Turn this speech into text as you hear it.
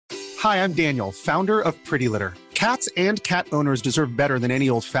Hi, I'm Daniel, founder of Pretty Litter. Cats and cat owners deserve better than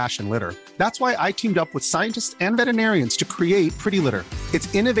any old-fashioned litter. That's why I teamed up with scientists and veterinarians to create Pretty Litter.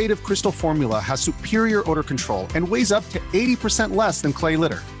 Its innovative crystal formula has superior odor control and weighs up to 80% less than clay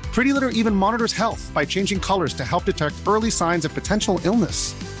litter. Pretty Litter even monitors health by changing colors to help detect early signs of potential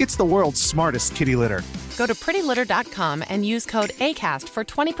illness. It's the world's smartest kitty litter. Go to prettylitter.com and use code ACAST for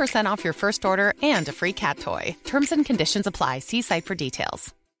 20% off your first order and a free cat toy. Terms and conditions apply. See site for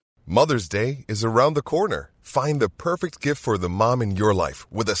details. Mother's Day is around the corner. Find the perfect gift for the mom in your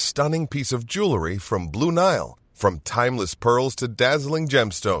life with a stunning piece of jewelry from Blue Nile. From timeless pearls to dazzling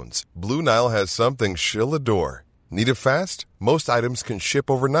gemstones, Blue Nile has something she'll adore. Need it fast? Most items can ship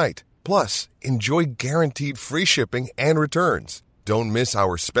overnight. Plus, enjoy guaranteed free shipping and returns. Don't miss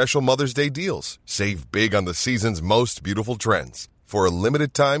our special Mother's Day deals. Save big on the season's most beautiful trends. For a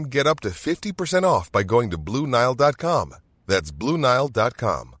limited time, get up to 50% off by going to BlueNile.com. That's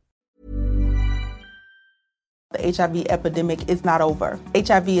BlueNile.com. The HIV epidemic is not over.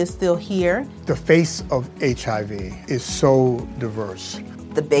 HIV is still here. The face of HIV is so diverse.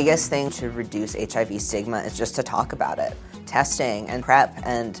 The biggest thing to reduce HIV stigma is just to talk about it. Testing and PrEP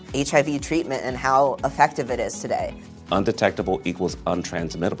and HIV treatment and how effective it is today. Undetectable equals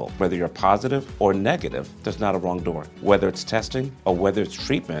untransmittable. Whether you're positive or negative, there's not a wrong door. Whether it's testing or whether it's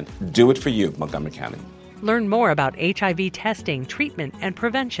treatment, do it for you, Montgomery County. Learn more about HIV testing, treatment, and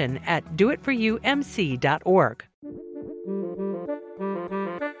prevention at doitforyoumc.org.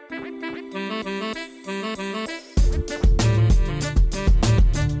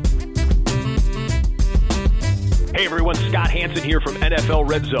 Hey everyone, Scott Hansen here from NFL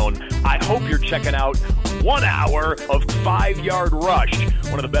Red Zone. I hope you're checking out 1 hour of 5-Yard Rush,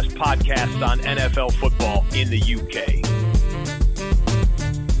 one of the best podcasts on NFL football in the UK.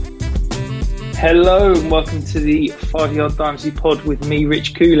 Hello and welcome to the 5-Yard Dynasty pod with me,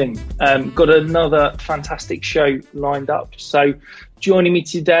 Rich Cooling. Got another fantastic show lined up. So joining me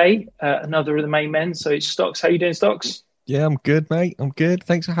today, another of the main men. So it's Stocks. How you doing, Stocks? Yeah, I'm good, mate. I'm good.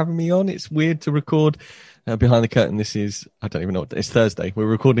 Thanks for having me on. It's weird to record behind the curtain. This is, I don't even know what, it's Thursday. We're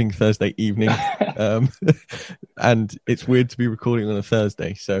recording Thursday evening. And it's weird to be recording on a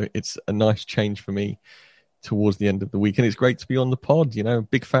Thursday. So it's a nice change for me towards the end of the week. And it's great to be on the pod, you know,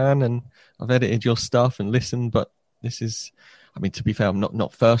 big fan, and I've edited your stuff and listened, but this is, I mean, to be fair, I'm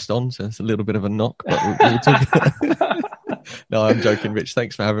not first on, so it's a little bit of a knock, but we'll talk. No, I'm joking, Rich.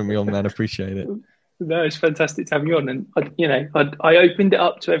 Thanks for having me on, man. Appreciate it. No, it's fantastic to have you on. And I opened it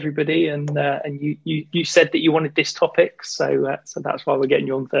up to everybody, and you said that you wanted this topic, so that's why we're getting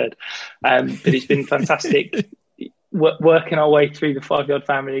you on third. But it's been fantastic working our way through the 5-Yard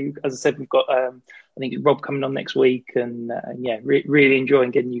family. As I said, we've got I think it's Rob coming on next week, and really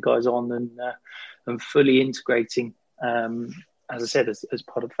enjoying getting you guys on and fully integrating. As I said, as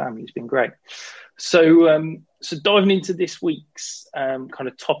part of the family, it's been great. So diving into this week's kind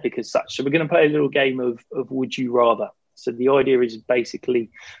of topic as such, so we're going to play a little game of Would You Rather. So the idea is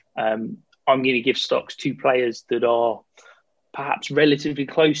basically I'm going to give Stocks two players that are perhaps relatively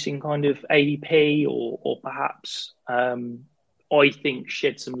close in kind of ADP, or perhaps I think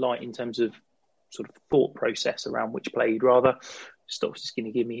shed some light in terms of sort of thought process around which play you'd rather. Stocks is going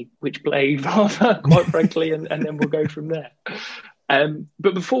to give me which play you'd rather, quite frankly, and then we'll go from there.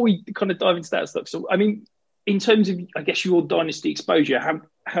 But before we kind of dive into that stuff, so I mean, in terms of, I guess, your dynasty exposure,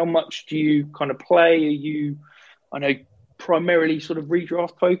 how much do you kind of play? Are you, I know, primarily sort of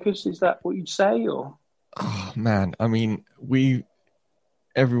redraft focused? Is that what you'd say, or? Oh man, I mean,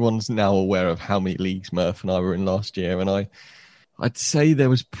 everyone's now aware of how many leagues Murph and I were in last year, and I'd say there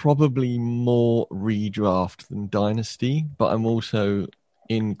was probably more redraft than dynasty, but I'm also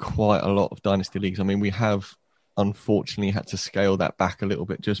in quite a lot of dynasty leagues. I mean, we have unfortunately had to scale that back a little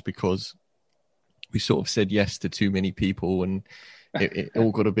bit just because we sort of said yes to too many people, and it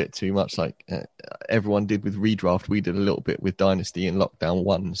all got a bit too much. Like everyone did with redraft, we did a little bit with dynasty in lockdown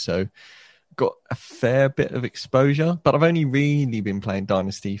 1. So got a fair bit of exposure, but I've only really been playing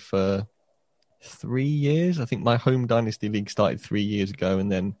dynasty for 3 years. I think my home dynasty league started 3 years ago,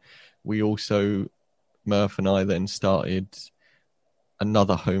 and then we also, Murph and I, then started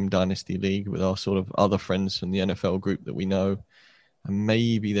another home dynasty league with our sort of other friends from the NFL group that we know, and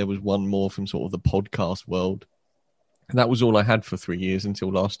maybe there was one more from sort of the podcast world. And that was all I had for 3 years until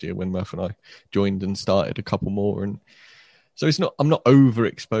last year when Murph and I joined and started a couple more. And so I'm not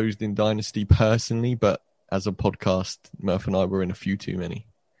overexposed in dynasty personally, but as a podcast, Murph and I were in a few too many.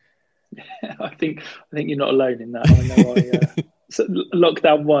 I think you're not alone in that. I know. So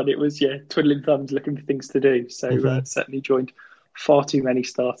lockdown 1, it was twiddling thumbs, looking for things to do. So certainly joined far too many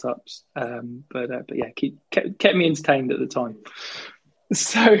startups. But yeah, kept me entertained at the time.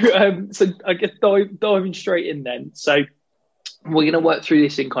 So I guess diving straight in then. So we're going to work through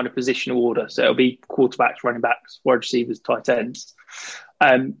this in kind of positional order. So it'll be quarterbacks, running backs, wide receivers, tight ends.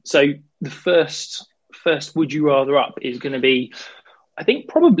 So the first would you rather up is going to be, I think,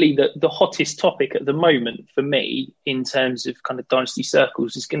 probably the hottest topic at the moment for me in terms of kind of dynasty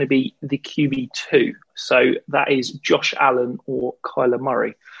circles is going to be the QB2. So that is Josh Allen or Kyler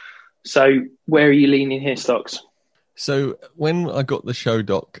Murray. So where are you leaning here, Stocks? So when I got the show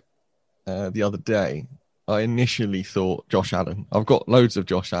doc the other day, I initially thought Josh Allen. I've got loads of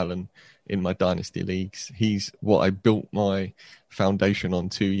Josh Allen in my dynasty leagues. He's what I built my foundation on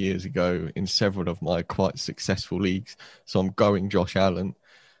 2 years ago in several of my quite successful leagues. So I'm going Josh Allen.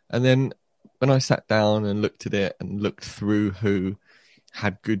 And then when I sat down and looked at it and looked through who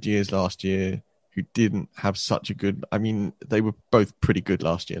had good years last year, who didn't have such a good... I mean, they were both pretty good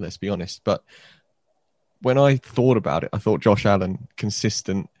last year, let's be honest. But when I thought about it, I thought Josh Allen,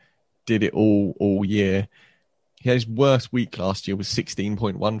 consistent, did it all year. His worst week last year was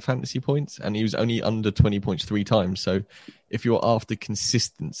 16.1 fantasy points, and he was only under 20 points 3 times. So if you're after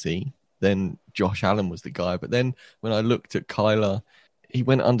consistency, then Josh Allen was the guy. But then when I looked at Kyler, he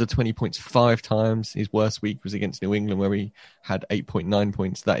went under 20 points 5 times. His worst week was against New England, where he had 8.9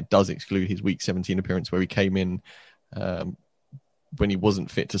 points. That does exclude his week 17 appearance, where he came in when he wasn't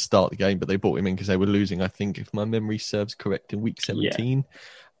fit to start the game, but they brought him in because they were losing, I think, if my memory serves correct, in week 17.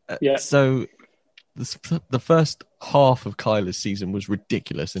 So the first half of Kyler's season was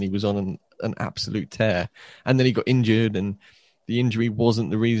ridiculous, and he was on an absolute tear. And then he got injured, and the injury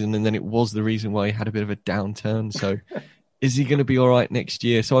wasn't the reason, and then it was the reason why he had a bit of a downturn. So is he going to be all right next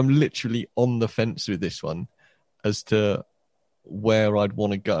year? So I'm literally on the fence with this one as to where I'd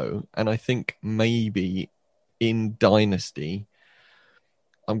want to go. And I think maybe in Dynasty,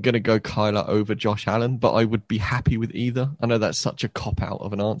 I'm going to go Kyler over Josh Allen, but I would be happy with either. I know that's such a cop-out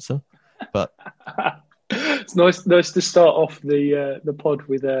of an answer, but... It's nice to start off the pod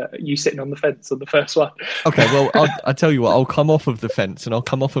with you sitting on the fence on the first one. Okay, well, I'll tell you what, I'll come off of the fence, and I'll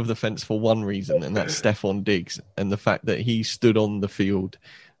come off of the fence for one reason, and that's Stephon Diggs, and the fact that he stood on the field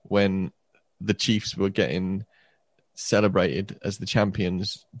when the Chiefs were getting celebrated as the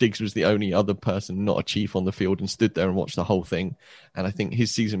champions. Diggs was the only other person, not a Chief, on the field and stood there and watched the whole thing. And I think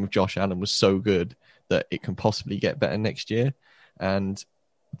his season with Josh Allen was so good that it can possibly get better next year. And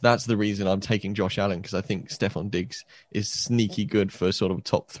that's the reason I'm taking Josh Allen, because I think Stephon Diggs is sneaky good for sort of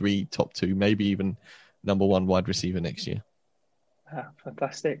top 3, top 2, maybe even number 1 wide receiver next year.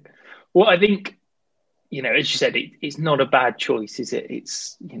 Fantastic. Well, I think, as you said, it's not a bad choice, is it?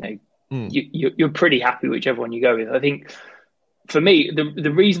 It's, you're pretty happy whichever one you go with. I think for me,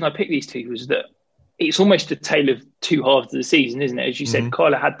 the reason I picked these two was that it's almost a tale of two halves of the season, isn't it? As you said,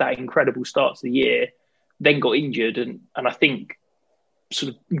 Kyler had that incredible start to the year, then got injured, and I think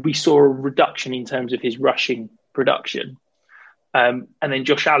sort of we saw a reduction in terms of his rushing production. And then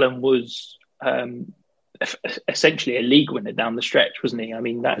Josh Allen was essentially a league winner down the stretch, wasn't he? I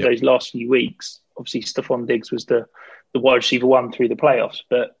mean, those last few weeks, obviously Stephon Diggs was the wide receiver 1 through the playoffs,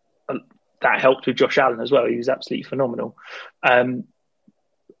 but that helped with Josh Allen as well. He was absolutely phenomenal. I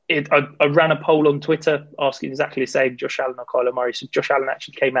ran a poll on Twitter asking exactly the same, Josh Allen or Kyler Murray. So Josh Allen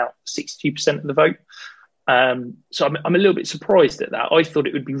actually came out 62% of the vote. So I'm a little bit surprised at that. I thought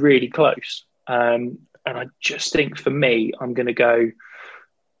it would be really close. And I just think for me, I'm going to go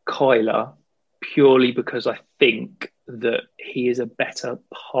Kyler purely because I think that he is a better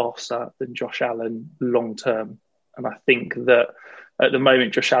passer than Josh Allen long term. And I think that at the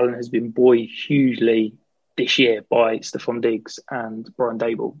moment, Josh Allen has been buoyed hugely this year by Stephon Diggs and Brian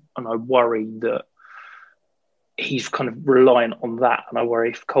Daboll. And I worry that he's kind of reliant on that. And I worry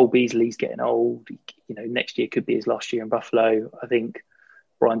if Cole Beasley's getting old, next year could be his last year in Buffalo. I think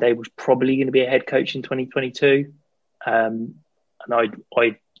Brian Daboll's probably going to be a head coach in 2022. And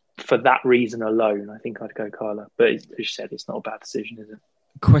I for that reason alone, I think I'd go Kyler. But as you said, it's not a bad decision, is it?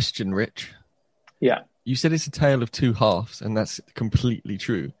 Question, Rich. Yeah. You said it's a tale of two halves, and that's completely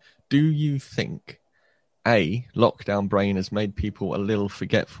true. Do you think, A, lockdown brain has made people a little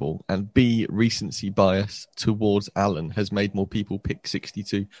forgetful, and B, recency bias towards Allen has made more people pick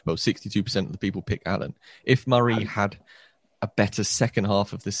 62% of the people pick Allen? If Murray had a better second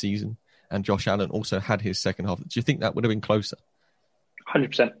half of the season and Josh Allen also had his second half, do you think that would have been closer?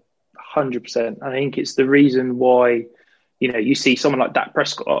 100%. I think it's the reason why, you see someone like Dak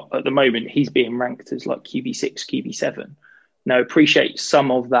Prescott at the moment, he's being ranked as like QB6, QB7. Now, appreciate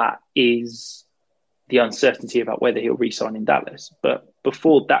some of that is the uncertainty about whether he'll re-sign in Dallas. But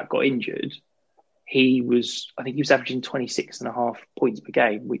before Dak got injured, he was averaging 26.5 points per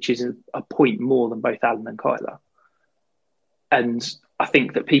game, which is a point more than both Allen and Kyler. And I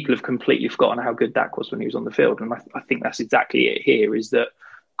think that people have completely forgotten how good Dak was when he was on the field. And I think that's exactly it here, is that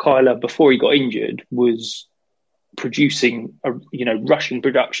Kyler, before he got injured, was producing rushing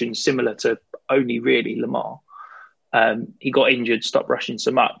production similar to only really Lamar. He got injured, stopped rushing so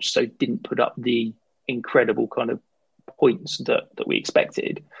much, so didn't put up the incredible kind of points that we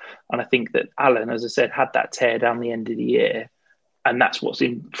expected. And I think that Allen, as I said, had that tear down the end of the year. And that's what's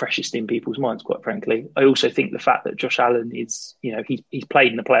freshest in people's minds, quite frankly. I also think the fact that Josh Allen is, he's played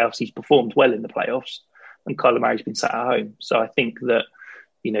in the playoffs, he's performed well in the playoffs, and Kyler Murray's been sat at home. So I think that,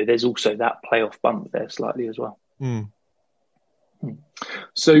 there's also that playoff bump there slightly as well.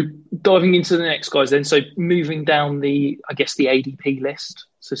 So diving into the next guys then. So moving down the ADP list.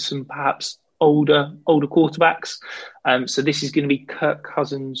 So some perhaps older quarterbacks. So this is going to be Kirk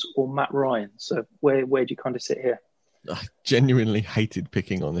Cousins or Matt Ryan. So where do you kind of sit here? I genuinely hated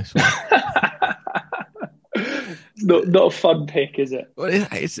picking on this one. Not a fun pick, is it? Well,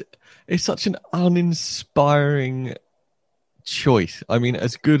 it's such an uninspiring choice. I mean,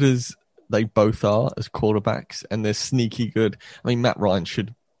 as good as they both are as quarterbacks, and they're sneaky good. I mean, Matt Ryan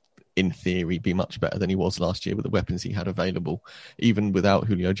should, in theory, be much better than he was last year with the weapons he had available, even without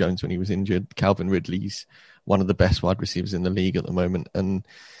Julio Jones when he was injured. Calvin Ridley's one of the best wide receivers in the league at the moment, and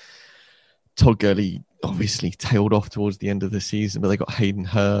Todd Gurley obviously tailed off towards the end of the season, but they got Hayden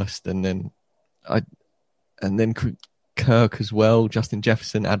Hurst, and then Kirk as well, Justin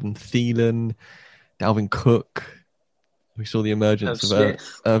Jefferson, Adam Thielen, Dalvin Cook. We saw the emergence of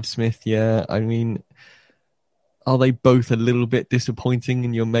Irv Smith. Yeah, I mean, are they both a little bit disappointing?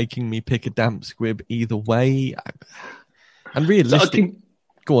 And you're making me pick a damp squib either way. And realistic.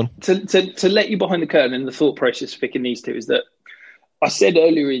 Go on. To let you behind the curtain, and the thought process of picking these two is that I said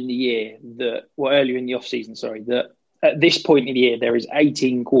earlier in the offseason, that at this point in the year, there is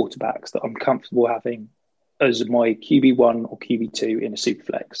 18 quarterbacks that I'm comfortable having as my QB1 or QB2 in a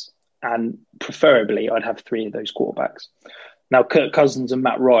Superflex. And preferably, I'd have 3 of those quarterbacks. Now, Kirk Cousins and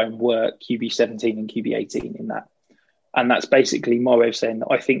Matt Ryan were QB17 and QB18 in that. And that's basically my way of saying that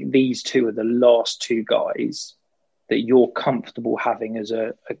I think these two are the last 2 guys that you're comfortable having as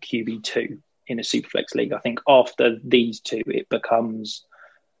a QB2 in a Superflex league. I think after these 2, it becomes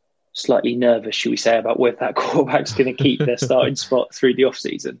slightly nervous, should we say, about whether that quarterback's going to keep their starting spot through the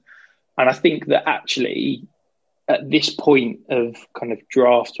offseason. And I think that actually, at this point of kind of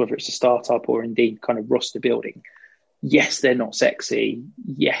drafts, whether it's a startup or indeed kind of roster building, yes, they're not sexy.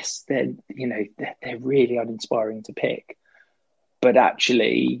 Yes, they're really uninspiring to pick. But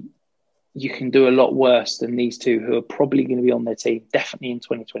actually, you can do a lot worse than these 2 who are probably going to be on their team, definitely in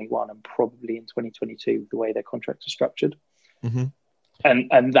 2021 and probably in 2022, the way their contracts are structured. Mm-hmm.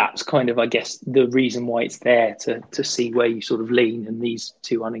 And that's kind of, I guess, the reason why it's there to see where you sort of lean in these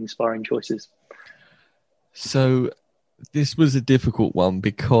 2 uninspiring choices. So this was a difficult one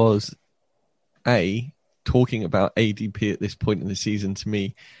because, talking about ADP at this point in the season to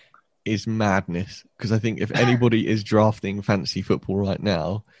me is madness. Because I think if anybody is drafting fantasy football right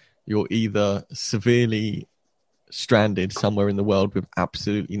now, you're either severely stranded somewhere in the world with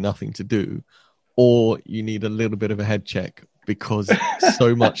absolutely nothing to do, or you need a little bit of a head check because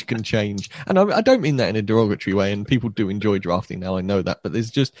so much can change. And I don't mean that in a derogatory way, and people do enjoy drafting now, I know that, but there's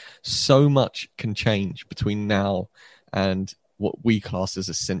just so much can change between now and what we class as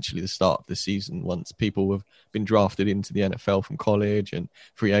essentially the start of the season, once people have been drafted into the NFL from college and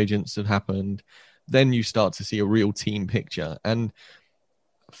free agents have happened. Then you start to see a real team picture. And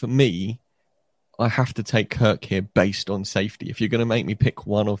for me, I have to take Kirk here based on safety. If you're going to make me pick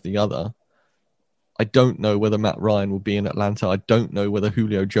one or the other, I don't know whether Matt Ryan will be in Atlanta. I don't know whether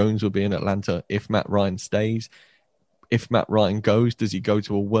Julio Jones will be in Atlanta if Matt Ryan stays. If Matt Ryan goes, does he go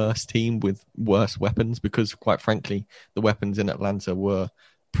to a worse team with worse weapons? Because quite frankly, the weapons in Atlanta were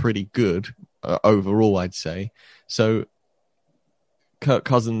pretty good overall, I'd say. So Kirk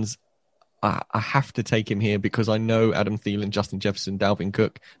Cousins, I have to take him here because I know Adam Thielen, Justin Jefferson, Dalvin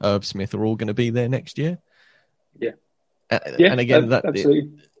Cook, Irv Smith are all going to be there next year. Yeah. And again,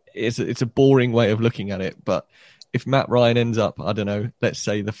 absolutely. It's a boring way of looking at it, but if Matt Ryan ends up, I don't know, let's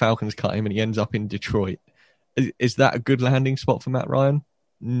say the Falcons cut him and he ends up in Detroit, is that a good landing spot for Matt Ryan?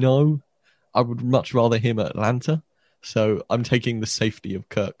 No. I would much rather him at Atlanta. So I'm taking the safety of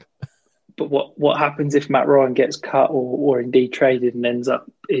Kirk. But what happens if Matt Ryan gets cut or indeed traded and ends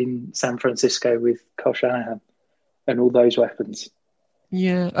up in San Francisco with Kyle Shanahan and all those weapons?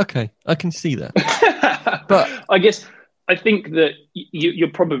 Yeah, okay. I can see that. But I think that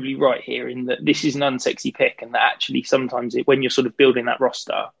you're probably right here in that this is an unsexy pick, and that actually sometimes when you're sort of building that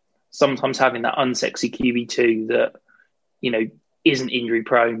roster, sometimes having that unsexy QB2 that, isn't injury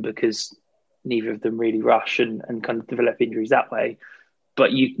prone because neither of them really rush and kind of develop injuries that way,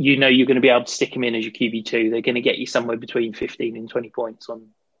 but you know you're going to be able to stick him in as your QB2. They're going to get you somewhere between 15 and 20 points on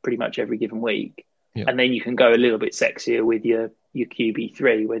pretty much every given week. Yeah. And then you can go a little bit sexier with your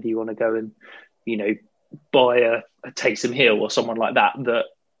QB3, whether you want to go and, buy a Taysom Hill or someone like that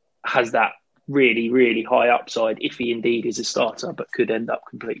has that really, really high upside if he indeed is a starter, but could end up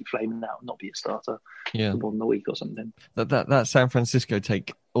completely flaming out and not be a starter for more than a week or something. That San Francisco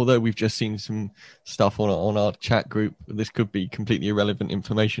take, although we've just seen some stuff on our chat group, this could be completely irrelevant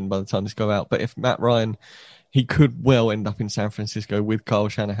information by the time this go out. But if Matt Ryan, he could well end up in San Francisco with Kyle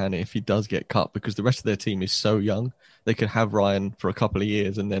Shanahan if he does get cut, because the rest of their team is so young. They could have Ryan for a couple of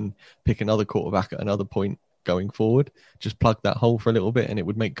years and then pick another quarterback at another point going forward. Just plug that hole for a little bit and it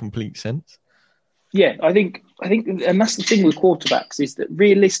would make complete sense. Yeah, I think, and that's the thing with quarterbacks, is that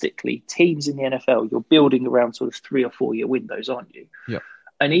realistically, teams in the NFL, you're building around sort of 3 or 4 year windows, aren't you? Yeah.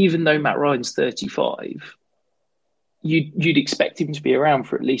 And even though Matt Ryan's 35, you'd expect him to be around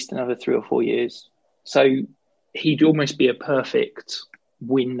for at least another 3 or 4 years. So he'd almost be a perfect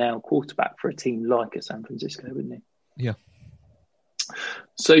win now quarterback for a team like a San Francisco, wouldn't he? Yeah.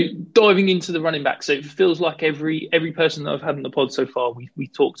 So diving into the running back, so it feels like every person that I've had on the pod so far, we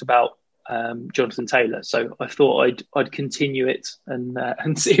talked about Jonathan Taylor. So I thought I'd continue it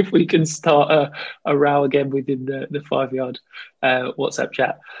and see if we can start a row again within the 5 yard WhatsApp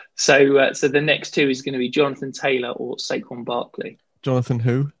chat. So the next two is going to be Jonathan Taylor or Saquon Barkley. Jonathan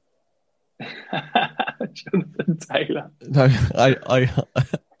who? Jonathan Taylor. No,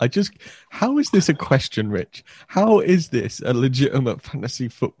 I just, how is this a question, Rich? How is this a legitimate fantasy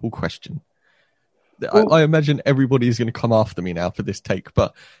football question? Well, I imagine everybody is going to come after me now for this take,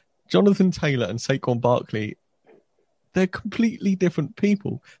 but Jonathan Taylor and Saquon Barkley, they're completely different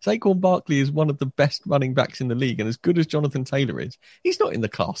people. Saquon Barkley is one of the best running backs in the league, and as good as Jonathan Taylor is, he's not in the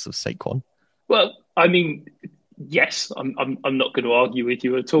class of Saquon. Well, I mean, yes, I'm not going to argue with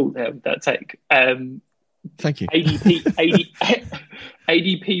you at all there with that take. Thank you.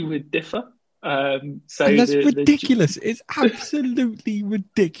 ADP would differ. And that's ridiculous. It's absolutely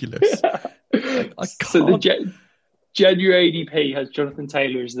ridiculous. I can't. So the January ADP has Jonathan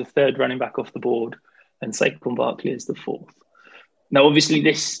Taylor as the third running back off the board and Saquon Barkley as the fourth. Now, obviously,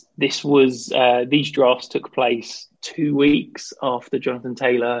 this was these drafts took place 2 weeks after Jonathan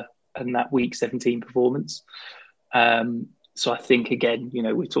Taylor and that Week 17 performance. So I think, again,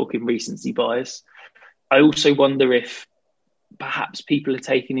 we're talking recency bias. I also wonder if perhaps people are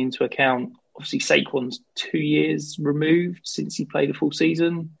taking into account, obviously, Saquon's 2 years removed since he played a full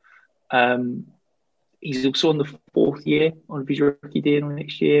season. He's also on the 4th year of his rookie deal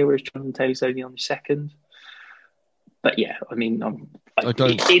next year, whereas Jonathan Taylor's only on the 2nd. But yeah, I mean,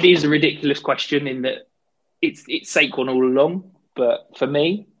 it is a ridiculous question in that it's Saquon all along, but for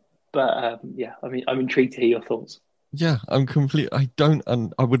me, yeah, I mean, I'm intrigued to hear your thoughts. Yeah, I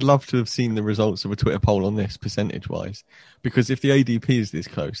would love to have seen the results of a Twitter poll on this percentage-wise, because if the ADP is this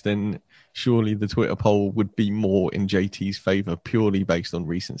close, then surely the Twitter poll would be more in JT's favour purely based on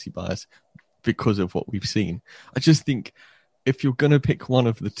recency bias because of what we've seen. I just think if you're going to pick one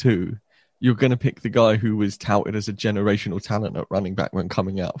of the two, you're going to pick the guy who was touted as a generational talent at running back when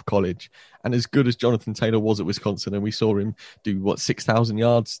coming out of college. And as good as Jonathan Taylor was at Wisconsin, and we saw him do, 6,000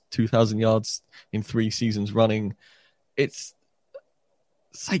 yards, 2,000 yards in 3 seasons running, it's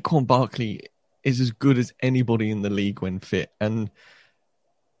Saquon Barkley is as good as anybody in the league when fit. And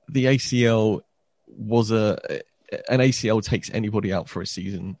the ACL was an ACL takes anybody out for a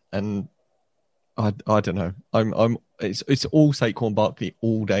season. And I don't know. It's all Saquon Barkley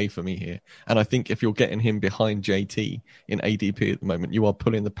all day for me here. And I think if you're getting him behind JT in ADP at the moment, you are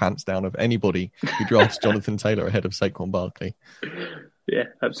pulling the pants down of anybody who drafts Jonathan Taylor ahead of Saquon Barkley. Yeah,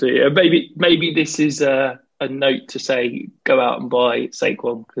 absolutely. Maybe this is a note to say go out and buy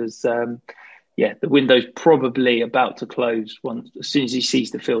Saquon because, the window's probably about to close. As soon as he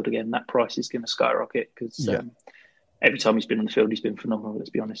sees the field again, that price is going to skyrocket because every time he's been on the field, he's been phenomenal,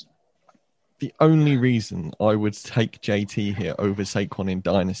 let's be honest. The only reason I would take JT here over Saquon in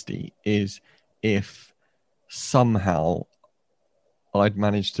Dynasty is if somehow I'd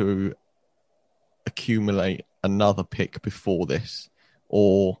managed to accumulate another pick before this,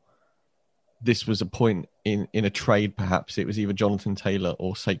 or this was a point in a trade, perhaps it was either Jonathan Taylor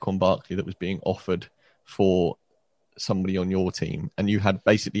or Saquon Barkley that was being offered for somebody on your team, and you had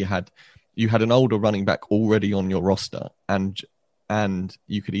an older running back already on your roster, and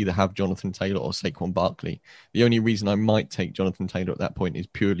you could either have Jonathan Taylor or Saquon Barkley. The only reason I might take Jonathan Taylor at that point is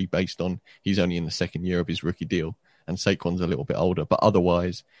purely based on he's only in the 2nd year of his rookie deal, and Saquon's a little bit older. But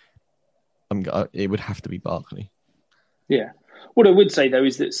otherwise, it would have to be Barkley. Yeah. What I would say, though,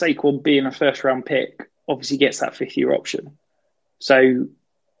 is that Saquon being a first-round pick obviously gets that 5th-year option. So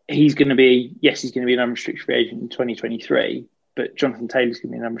he's going to be an unrestricted free agent in 2023, but Jonathan Taylor's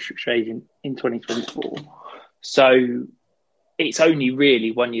going to be an unrestricted free agent in 2024. So it's only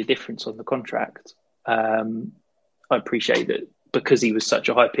really 1 year difference on the contract. I appreciate that because he was such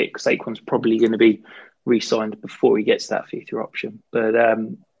a high pick, Saquon's probably going to be re-signed before he gets that fifth year option. But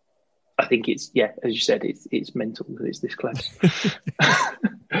I think it's, as you said, it's mental that it's this close.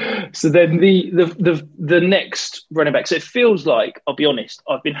 So then the next running back. So it feels like, I'll be honest,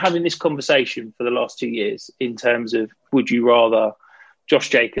 I've been having this conversation for the last 2 years in terms of would you rather Josh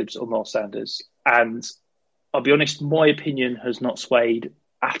Jacobs or Miles Sanders? And I'll be honest, my opinion has not swayed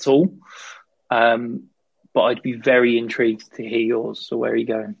at all. But I'd be very intrigued to hear yours. So where are you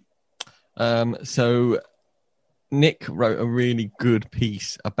going? So Nick wrote a really good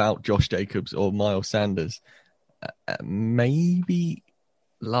piece about Josh Jacobs or Miles Sanders, maybe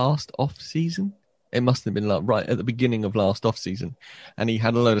last off-season. It must have been right at the beginning of last off-season. And he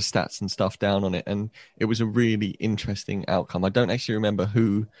had a load of stats and stuff down on it. And it was a really interesting outcome. I don't actually remember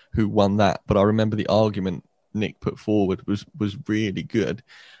who won that, but I remember the argument Nick put forward was really good.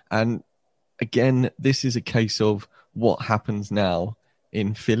 And again, this is a case of what happens now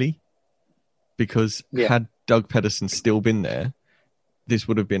in Philly, because had Doug Pedersen still been there, this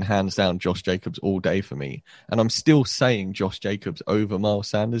would have been hands down Josh Jacobs all day for me. And I'm still saying Josh Jacobs over Miles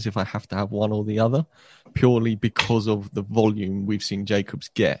Sanders if I have to have one or the other, purely because of the volume we've seen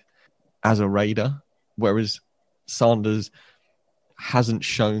Jacobs get as a Raider, whereas Sanders hasn't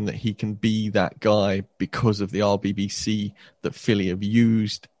shown that he can be that guy because of the RBBC that Philly have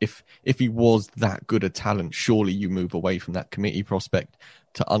used. If he was that good a talent, surely you move away from that committee prospect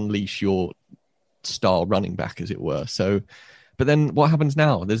to unleash your star running back, as it were. So, but then what happens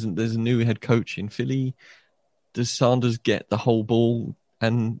now? There's a new head coach in Philly. Does Sanders get the whole ball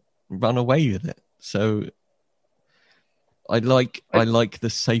and run away with it? So I like the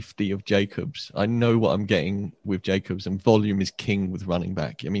safety of Jacobs. I know what I'm getting with Jacobs, and volume is king with running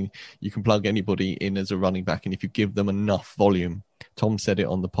back. I mean, you can plug anybody in as a running back, and if you give them enough volume, Tom said it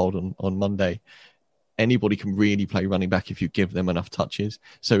on the pod on Monday, anybody can really play running back if you give them enough touches.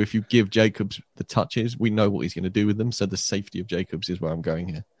 So if you give Jacobs the touches, we know what he's going to do with them. So the safety of Jacobs is where I'm going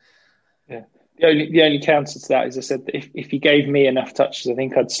here. Yeah. The only counter to that is I said that if he gave me enough touches, I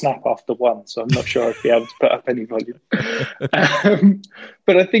think I'd snap after one. So I'm not sure I'd be able to put up any volume.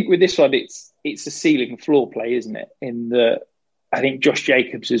 But I think with this one, it's a ceiling floor play, isn't it? In that I think Josh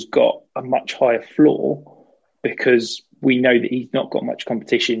Jacobs has got a much higher floor because we know that he's not got much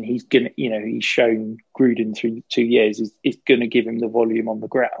competition. He's gonna, he's shown Gruden through 2 years is going to give him the volume on the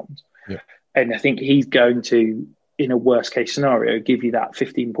ground. Yeah. And I think he's going to, in a worst case scenario, give you that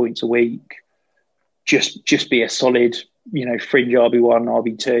 15 points a week. Just be a solid, fringe RB1,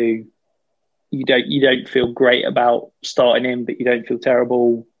 RB2. You don't feel great about starting him, but you don't feel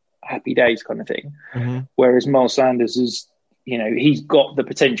terrible. Happy days kind of thing. Mm-hmm. Whereas Miles Sanders is, he's got the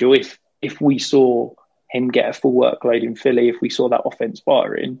potential. If we saw him get a full workload in Philly, if we saw that offense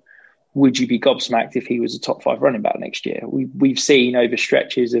firing, would you be gobsmacked if he was a top 5 running back next year? We've seen over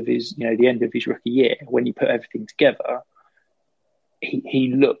stretches of his, the end of his rookie year, when you put everything together,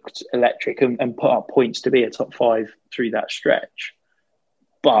 he looked electric and put up points to be a top 5 through that stretch.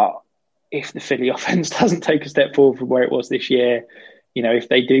 But if the Philly offense doesn't take a step forward from where it was this year, if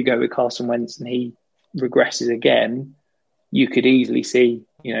they do go with Carson Wentz and he regresses again, you could easily see,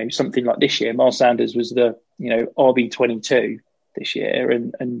 something like this year. Miles Sanders was the, RB22 this year,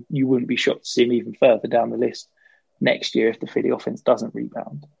 and you wouldn't be shocked to see him even further down the list next year if the Philly offense doesn't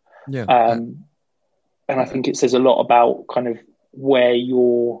rebound. Yeah. And I think it says a lot about kind of where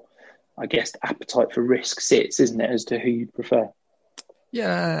your, I guess, appetite for risk sits, isn't it, as to who you prefer?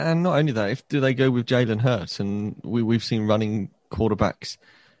 Yeah, and not only that, do they go with Jalen Hurts? And we've seen running quarterbacks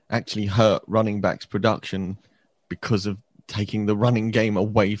actually hurt running backs' production because of taking the running game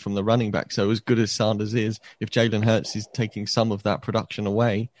away from the running back. So as good as Sanders is, if Jalen Hurts is taking some of that production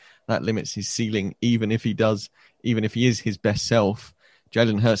away, that limits his ceiling. Even if he is his best self,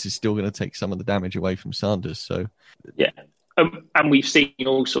 Jalen Hurts is still going to take some of the damage away from Sanders. So yeah. And we've seen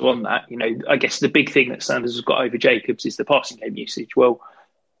also on that, I guess the big thing that Sanders has got over Jacobs is the passing game usage. Well,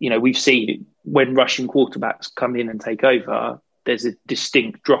 we've seen when rushing quarterbacks come in and take over, there's a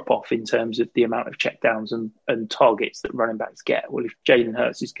distinct drop-off in terms of the amount of checkdowns and targets that running backs get. Well, if Jalen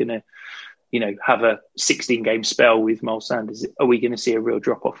Hurts is going to, have a 16-game spell with Miles Sanders, are we going to see a real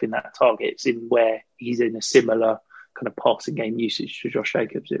drop-off in that targets in where he's in a similar kind of passing game usage to Josh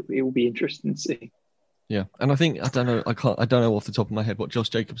Jacobs? It will be interesting to see. Yeah, and I think I don't know off the top of my head what Josh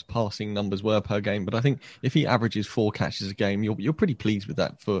Jacobs' passing numbers were per game, but I think if he averages 4 catches a game, you're pretty pleased with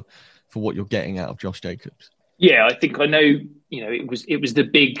that for what you're getting out of Josh Jacobs. Yeah, I think I know it was the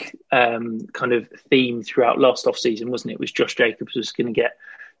big kind of theme throughout last offseason, wasn't it? It was Josh Jacobs was going to get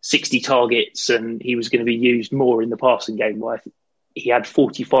 60 targets and he was going to be used more in the passing game. Well, he had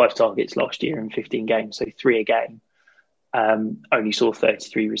 45 targets last year in 15 games, so 3 a game. Only saw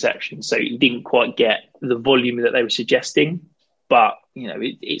 33 receptions. So he didn't quite get the volume that they were suggesting. But,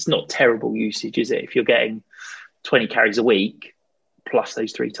 it's not terrible usage, is it? If you're getting 20 carries a week plus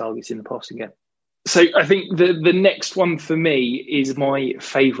those 3 targets in the passing game. So I think the next one for me is my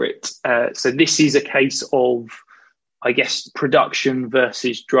favourite. So this is a case of, I guess, production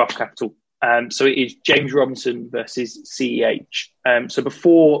versus draft capital. So it is James Robinson versus CEH. So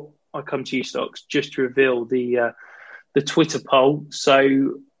before I come to you, Stocks, just to reveal the Twitter poll.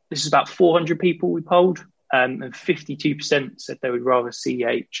 So this is about 400 people we polled, and 52% said they would rather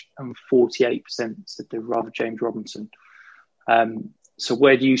CEH, and 48% said they'd rather James Robinson. So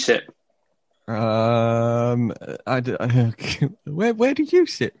where do you sit? Where do you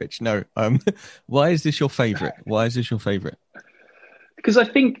sit, Rich? No. Why is this your favourite? Because I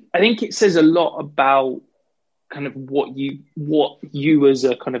think it says a lot about kind of what you as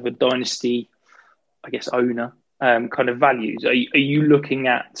a kind of a dynasty, I guess, owner kind of values. Are you looking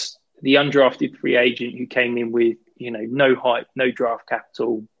at the undrafted free agent who came in with no hype, no draft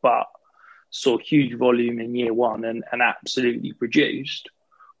capital, but saw huge volume in year one and absolutely produced?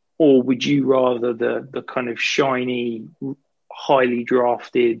 Or would you rather the kind of shiny, highly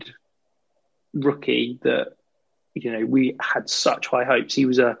drafted rookie that, we had such high hopes? He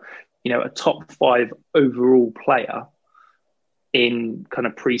was a top 5 overall player in kind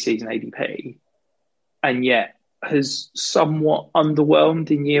of preseason ADP, and yet has somewhat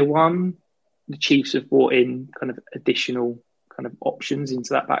underwhelmed in year one. The Chiefs have brought in kind of additional kind of options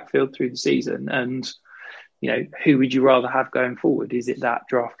into that backfield through the season. And, who would you rather have going forward? Is it that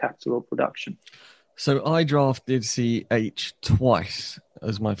draft capital or production? So I drafted CH twice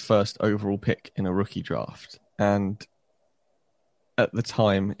as my first overall pick in a rookie draft. And at the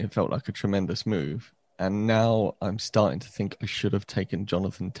time, it felt like a tremendous move. And now I'm starting to think I should have taken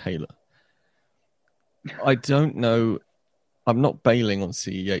Jonathan Taylor. I don't know. I'm not bailing on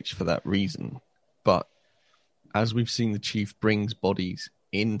CEH for that reason. But as we've seen, the Chief brings bodies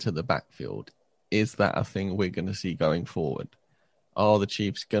into the backfield. Is that a thing we're going to see going forward? Are the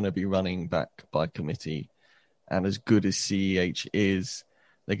Chiefs going to be running back by committee? And as good as CEH is,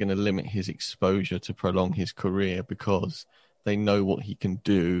 they're going to limit his exposure to prolong his career because they know what he can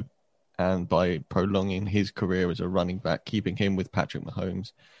do. And by prolonging his career as a running back, keeping him with Patrick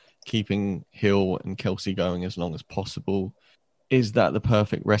Mahomes, keeping Hill and Kelsey going as long as possible, is that the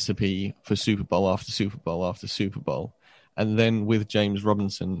perfect recipe for Super Bowl after Super Bowl after Super Bowl? And then with James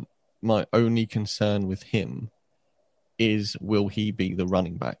Robinson, my only concern with him is, will he be the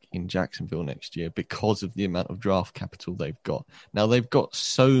running back in Jacksonville next year because of the amount of draft capital they've got? Now, they've got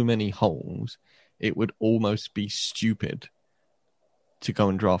so many holes, it would almost be stupid to go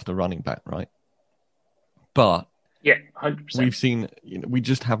and draft a running back, right? But yeah, 100%. We've seen, we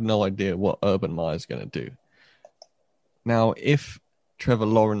just have no idea what Urban Meyer's going to do. Now, if Trevor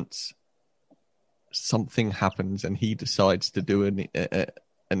Lawrence, something happens and he decides to do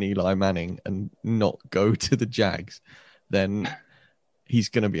an Eli Manning and not go to the Jags, then he's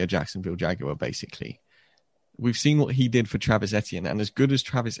going to be a Jacksonville Jaguar, basically. We've seen what he did for Travis Etienne, and as good as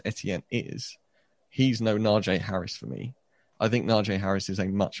Travis Etienne is, he's no Najee Harris for me. I think Najee Harris is a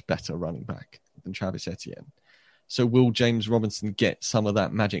much better running back than Travis Etienne. So will James Robinson get some of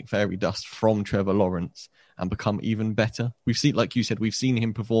that magic fairy dust from Trevor Lawrence and become even better? We've seen, like you said, we've seen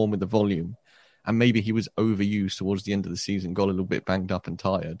him perform with the volume. And maybe he was overused towards the end of the season, got a little bit banged up and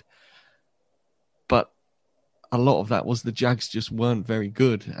tired. But a lot of that was the Jags just weren't very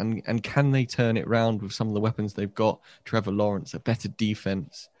good. And can they turn it around with some of the weapons they've got? Trevor Lawrence, a better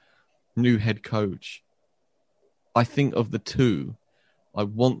defense, new head coach. I think of the two, I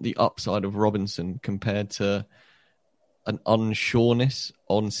want the upside of Robinson compared to an unsureness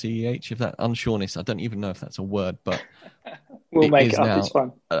on CEH. If that unsureness, I don't even know if that's a word, but we'll make it up. It's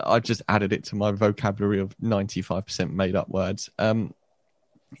fun. I've just added it to my vocabulary of 95% made up words.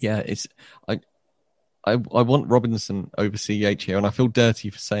 It's I want Robinson over CEH here, and I feel dirty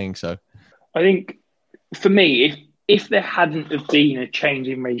for saying so. I think for me, if there hadn't have been a change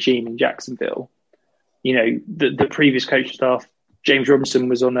in regime in Jacksonville, the previous coach staff, James Robinson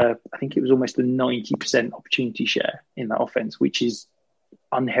was on I think it was almost a 90% opportunity share in that offense, which is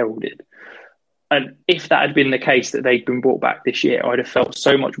unheralded. And if that had been the case that they'd been brought back this year, I'd have felt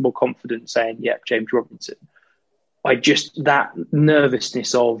so much more confident saying, yep, James Robinson. That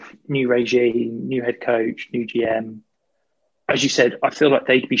nervousness of new regime, new head coach, new GM, as you said, I feel like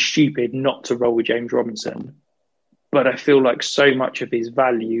they'd be stupid not to roll with James Robinson. But I feel like so much of his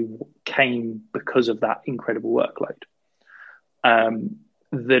value came because of that incredible workload,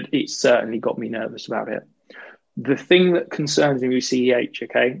 that it certainly got me nervous about it. The thing that concerns me with CEH,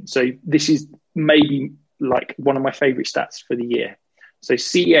 okay, so this is maybe like one of my favourite stats for the year. So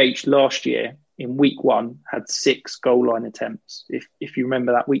CEH last year in week 1 had 6 goal line attempts. If you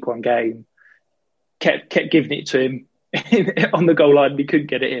remember that week 1 game, kept giving it to him on the goal line, he couldn't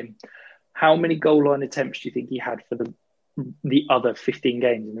get it in. How many goal line attempts do you think he had for the other 15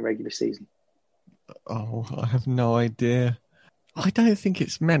 games in the regular season? Oh, I have no idea. I don't think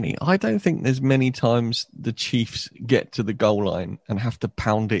it's many. I don't think there's many times the Chiefs get to the goal line and have to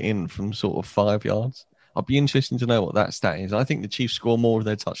pound it in from sort of 5 yards. I'll be interested to know what that stat is. I think the Chiefs score more of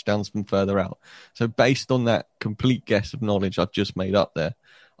their touchdowns from further out. So based on that complete guess of knowledge I've just made up there,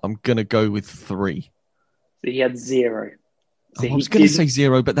 I'm going to go with 3. So he had 0. So I was going to say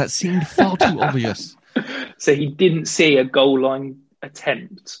 0, but that seemed far too obvious. So he didn't see a goal line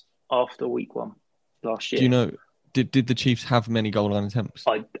attempt after week 1 last year. Do you know, did the Chiefs have many goal line attempts?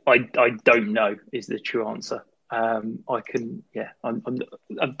 I don't know is the true answer. I don't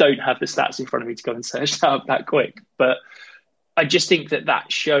have the stats in front of me to go and search that up that quick. But I just think that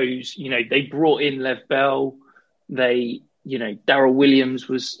shows, they brought in Lev Bell. Darrell Williams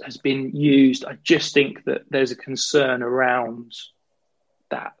has been used. I just think that there's a concern around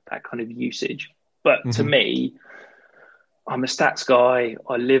that kind of usage. But to me, I'm a stats guy.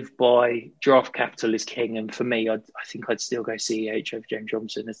 I live by draft capital is king. And for me, I think I'd still go CEH over James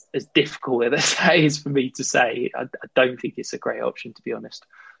Robinson. As difficult as that is for me to say, I don't think it's a great option, to be honest.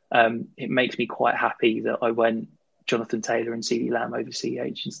 It makes me quite happy that I went Jonathan Taylor and CeeDee Lamb over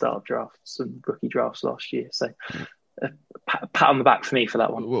CEH in startup drafts and rookie drafts last year. So pat on the back for me for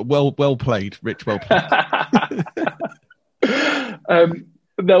that one. Well played, Rich. Well played.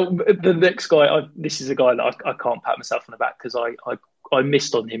 No, the next guy, this is a guy that I can't pat myself on the back because I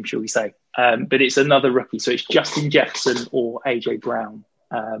missed on him, shall we say. But it's another rookie. So it's Justin Jefferson or AJ Brown.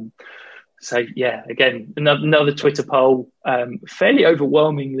 So, yeah, again, another Twitter poll, fairly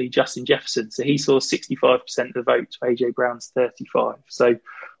overwhelmingly Justin Jefferson. So he saw 65% of the vote to AJ Brown's 35%. So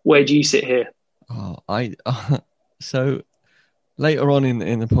where do you sit here? So later on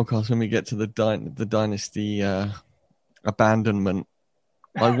in the podcast, when we get to the dynasty abandonment,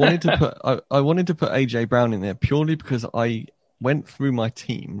 I wanted to put AJ Brown in there purely because I went through my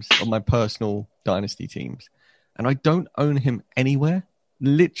teams on my personal dynasty teams, and I don't own him anywhere,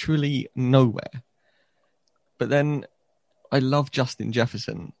 literally nowhere. But then I love Justin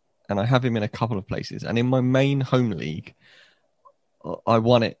Jefferson, and I have him in a couple of places. And in my main home league, I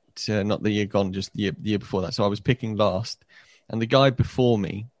won it not the year gone, just the year before that. So I was picking last, and the guy before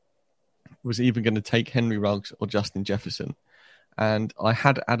me was either going to take Henry Ruggs or Justin Jefferson. And I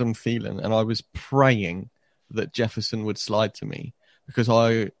had Adam Thielen, and I was praying that Jefferson would slide to me because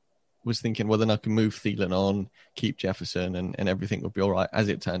I was thinking, well, then I can move Thielen on, keep Jefferson, and everything would be all right. As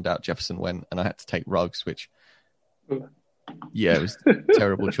it turned out, Jefferson went, and I had to take Ruggs, which, yeah, it was a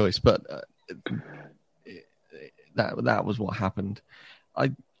terrible choice. But that was what happened.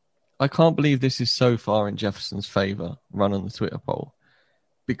 I can't believe this is so far in Jefferson's favour, run on the Twitter poll,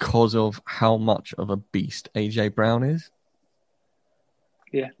 because of how much of a beast AJ Brown is.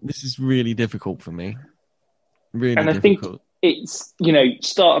 Yeah, this is really difficult for me. Really and difficult. I think it's,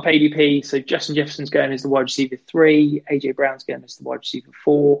 startup ADP. So Justin Jefferson's going as the wide receiver 3. AJ Brown's going as the wide receiver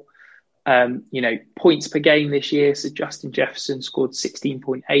 4. Points per game this year. So Justin Jefferson scored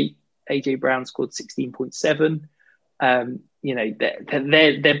 16.8. AJ Brown scored 16.7.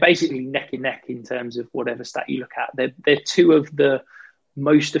 They're basically neck and neck in terms of whatever stat you look at. They're two of the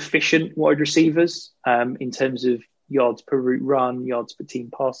most efficient wide receivers in terms of yards per route run, yards per team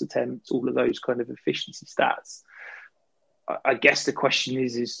pass attempts, all of those kind of efficiency stats. I guess the question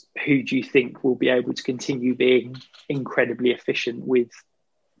is who do you think will be able to continue being incredibly efficient with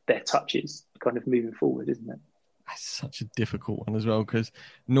their touches kind of moving forward, isn't it? That's such a difficult one as well, because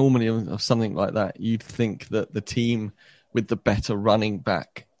normally of something like that, you'd think that the team with the better running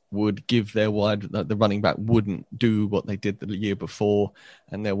back would give the running back wouldn't do what they did the year before,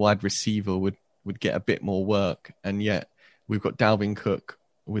 and their wide receiver would get a bit more work. And yet we've got Dalvin Cook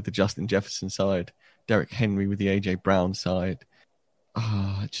with the Justin Jefferson side, Derrick Henry with the AJ Brown side.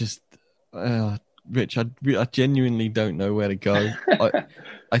 Rich, I genuinely don't know where to go.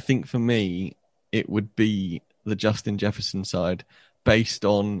 I think for me, it would be the Justin Jefferson side, based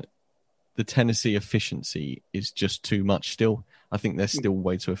on the Tennessee efficiency is just too much still. I think they're still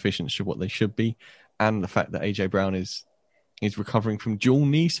way too efficient to what they should be. And the fact that AJ Brown is recovering from dual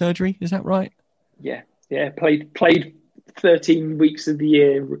knee surgery. Is that right? Yeah. Played 13 weeks of the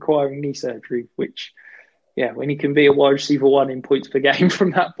year requiring knee surgery, which, when he can be a wide receiver 1 in points per game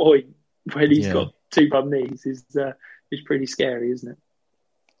from that point, when he's got 2 bum knees, is pretty scary, isn't it?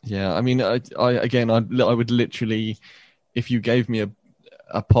 Yeah, I mean, I would literally, if you gave me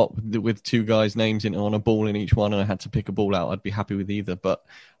a pot with 2 guys' names in on a ball in each one and I had to pick a ball out, I'd be happy with either. But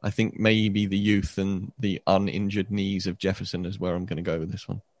I think maybe the youth and the uninjured knees of Jefferson is where I'm going to go with this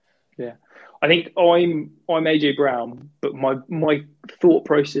one. Yeah, I think I'm AJ Brown, but my thought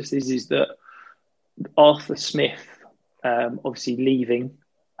process is that Arthur Smith, obviously leaving,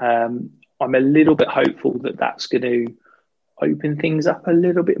 I'm a little bit hopeful that that's going to open things up a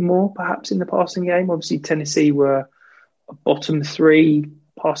little bit more, perhaps in the passing game. Obviously, Tennessee were a bottom 3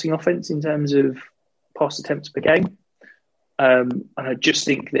 passing offense in terms of pass attempts per game. And I just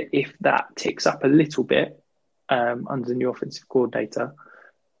think that if that ticks up a little bit under the new offensive coordinator,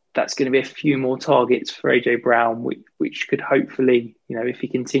 that's going to be a few more targets for AJ Brown, which could hopefully, if he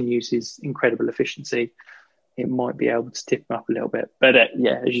continues his incredible efficiency, it might be able to tip him up a little bit. But as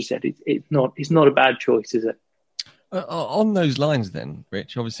you said, it's not a bad choice, is it? On those lines then,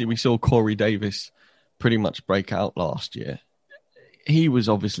 Rich, obviously we saw Corey Davis pretty much break out last year. He was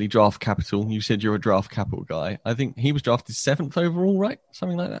obviously draft capital. You said you're a draft capital guy. I think he was drafted 7th overall, right?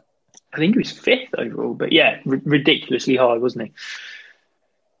 Something like that. I think he was 5th overall, but ridiculously high, wasn't he?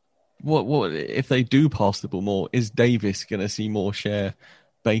 What if they do pass the ball more? Is Davis going to see more share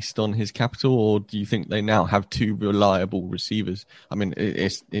based on his capital, or do you think they now have 2 reliable receivers? I mean,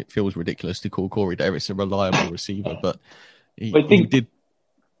 it feels ridiculous to call Corey Davis a reliable receiver, but he did.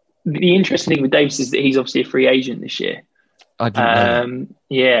 The interesting thing with Davis is that he's obviously a free agent this year. I didn't know.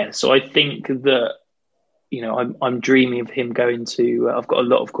 Yeah, so I think that I'm dreaming of him going to. I've got a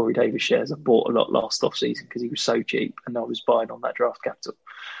lot of Corey Davis shares. I bought a lot last off season because he was so cheap, and I was buying on that draft capital.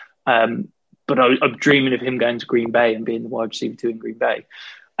 But I'm dreaming of him going to Green Bay and being the wide receiver 2 in Green Bay.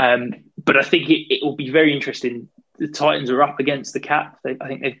 But I think it will be very interesting. The Titans are up against the cap. I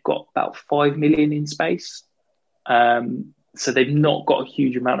think they've got about $5 million in space. So they've not got a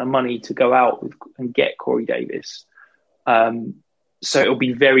huge amount of money to go out with and get Corey Davis. So it'll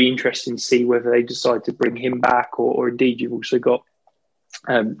be very interesting to see whether they decide to bring him back or indeed you've also got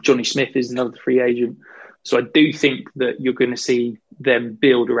Johnny Smith is another free agent. So I do think that you're going to see them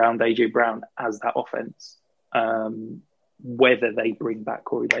build around AJ Brown as that offense, whether they bring back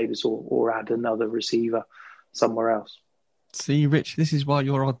Corey Davis or add another receiver somewhere else. See, Rich, this is why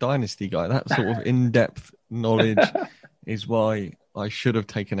you're our dynasty guy. That sort of in-depth knowledge is why I should have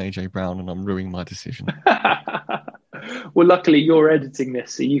taken AJ Brown, and I'm ruining my decision. Well, luckily you're editing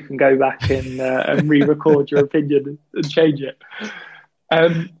this, so you can go back and re-record your opinion and change it.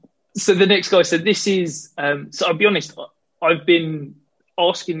 So the next guy said, this is... so I'll be honest, I've been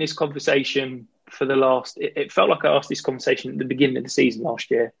asking this conversation for the last... It felt like I asked this conversation at the beginning of the season last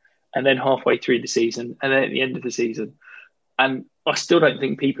year, and then halfway through the season, and then at the end of the season. And I still don't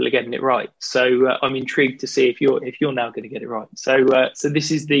think people are getting it right. So I'm intrigued to see if you're now going to get it right. So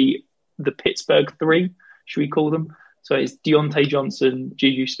this is the Pittsburgh 3, should we call them? So it's Deontay Johnson,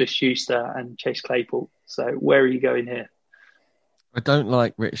 Juju Smith-Schuster, and Chase Claypool. So where are you going here? I don't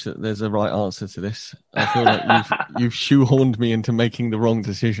like, Rich, that there's a right answer to this. I feel like you've shoehorned me into making the wrong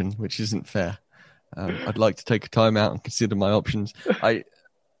decision, which isn't fair. I'd like to take a time out and consider my options.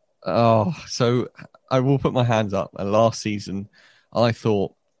 So I will put my hands up. And last season, I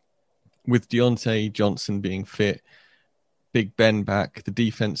thought with Deontay Johnson being fit, Big Ben back, the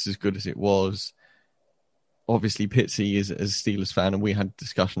defense as good as it was, obviously Pitsy is a Steelers fan, and we had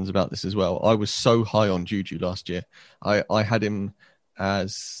discussions about this as well. I was so high on Juju last year. I had him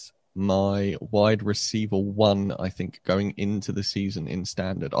as my wide receiver 1, I think, going into the season in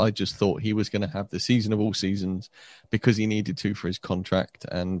standard. I just thought he was going to have the season of all seasons because he needed to for his contract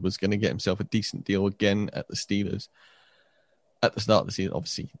and was going to get himself a decent deal again at the Steelers. At the start of the season,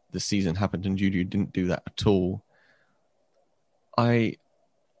 obviously, the season happened and Juju didn't do that at all. I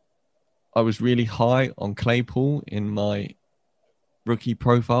was really high on Claypool in my rookie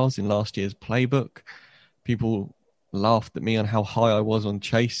profiles in last year's playbook. People laughed at me on how high I was on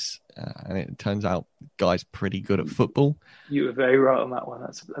Chase, and it turns out the guy's pretty good at football. You were very right on that one.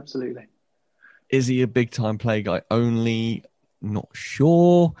 That's absolutely. Is he a big-time play guy only? Not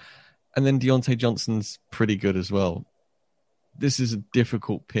sure. And then Deontay Johnson's pretty good as well. This is a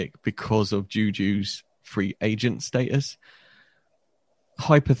difficult pick because of Juju's free agent status.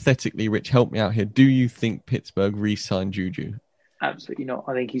 Hypothetically, Rich, help me out here. Do you think Pittsburgh re-signed Juju? Absolutely not.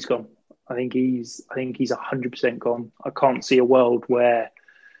 I think he's gone. I think he's 100% gone. I can't see a world where,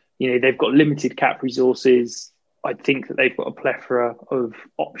 they've got limited cap resources. I think that they've got a plethora of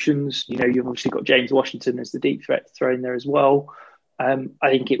options. You've obviously got James Washington as the deep threat to throw in there as well. I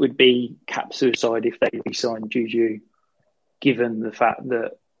think it would be cap suicide if they re-signed Juju, given the fact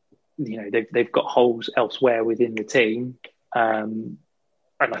that they've got holes elsewhere within the team, and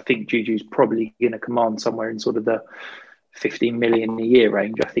I think Juju's probably going to command somewhere in sort of the 15 million a year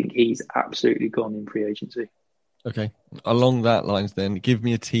range. I think he's absolutely gone in free agency. Okay, along that lines, then give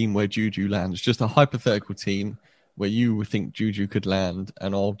me a team where Juju lands. Just a hypothetical team where you would think Juju could land,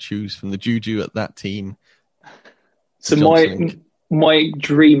 and I'll choose from the Juju at that team. So my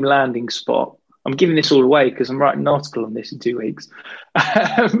dream landing spot, I'm giving this all away because I'm writing an article on this in 2 weeks.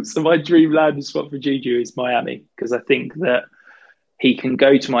 So my dream landing spot for Juju is Miami, because I think that he can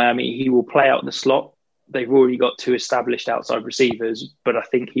go to Miami. He will play out the slot. They've already got 2 established outside receivers, but I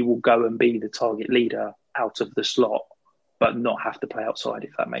think he will go and be the target leader out of the slot, but not have to play outside,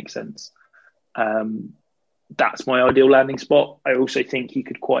 if that makes sense. That's my ideal landing spot. I also think you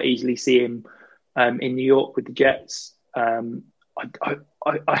could quite easily see him in New York with the Jets. I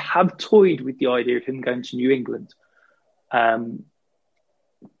have toyed with the idea of him going to New England.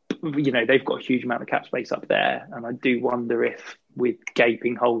 They've got a huge amount of cap space up there, and I do wonder if, with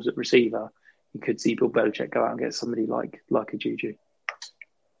gaping holes at receiver, you could see Bill Belichick go out and get somebody like a Juju.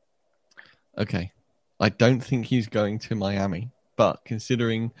 Okay. I don't think he's going to Miami, but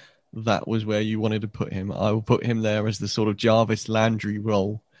considering that was where you wanted to put him, I will put him there as the sort of Jarvis Landry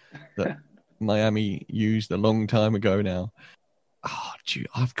role that Miami used a long time ago now. Oh,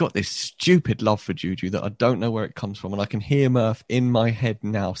 I've got this stupid love for Juju that I don't know where it comes from, and I can hear Murph in my head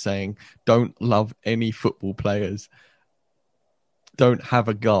now saying, don't love any football players. Don't have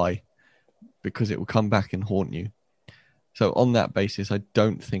a guy, because it will come back and haunt you. So on that basis, I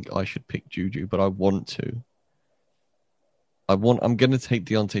don't think I should pick Juju, but I want to. I'm going to take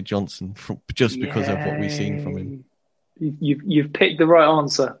Deontay Johnson because of what we've seen from him. You've picked the right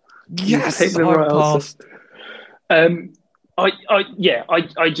answer. Yes, I passed.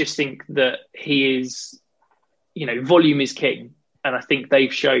 I just think that he is, volume is king. And I think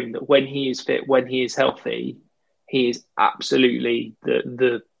they've shown that when he is fit, when he is healthy, he is absolutely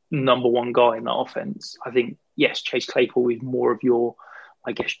the number one guy in that offense. I think, yes, Chase Claypool is more of your,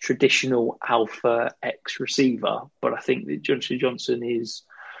 I guess, traditional alpha X receiver. But I think that Johnson is,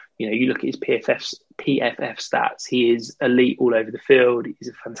 you look at his PFF stats, he is elite all over the field. He's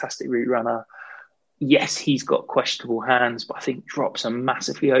a fantastic route runner. Yes, he's got questionable hands, but I think drops are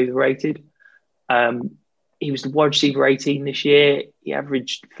massively overrated. He was the wide receiver 18 this year. He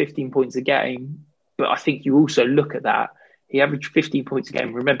averaged 15 points a game. But I think you also look at that. He averaged 15 points a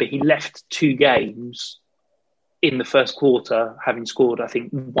game. Remember, he left 2 games in the first quarter, having scored, I think,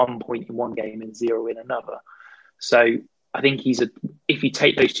 1 point in one game and 0 in another. So I think if you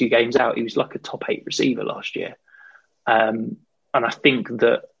take those 2 games out, he was like a top 8 receiver last year. And I think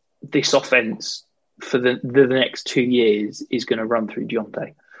that this offense for the next 2 years is going to run through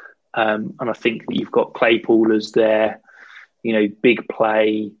Deontay. And I think that you've got Claypool as their, big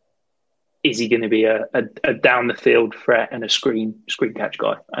play. Is he going to be a down the field threat and a screen catch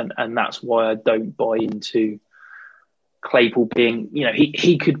guy? And that's why I don't buy into Claypool being,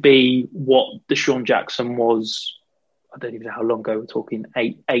 he could be what Deshaun Jackson was. I don't even know how long ago we're talking,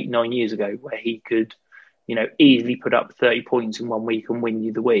 9 years ago, where he could, easily put up 30 points in 1 week and win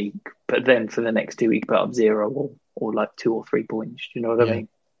you the week. But then for the next 2 weeks, put up 0 or like 2 or 3 points. Do you know what I mean?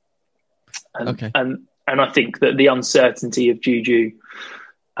 Okay. And I think that the uncertainty of Juju,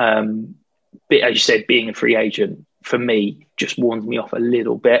 as you said, being a free agent, for me, just warns me off a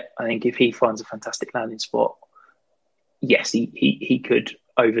little bit. I think if he finds a fantastic landing spot, yes, he could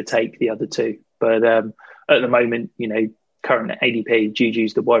overtake the other 2. But at the moment, current ADP,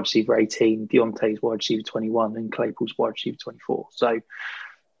 Juju's the wide receiver 18, Deontay's wide receiver 21, and Claypool's wide receiver 24. So,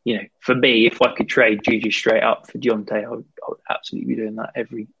 for me, if I could trade Juju straight up for Deontay, I would absolutely be doing that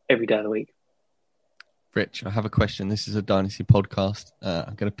every day of the week. Rich, I have a question. This is a Dynasty podcast.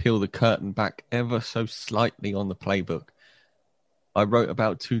 I'm going to peel the curtain back ever so slightly on the playbook. I wrote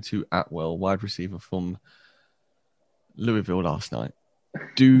about Tutu Atwell, wide receiver from Louisville last night.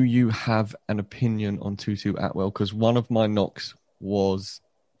 Do you have an opinion on Tutu Atwell? Because one of my knocks was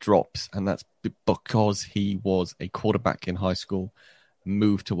drops, and that's because he was a quarterback in high school,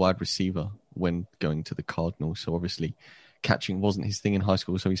 moved to wide receiver when going to the Cardinals. So obviously catching wasn't his thing in high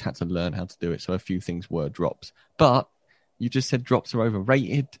school, so he's had to learn how to do it. So a few things were drops. But you just said drops are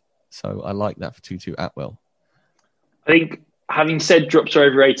overrated, so I like that for Tutu Atwell. I think, having said drops are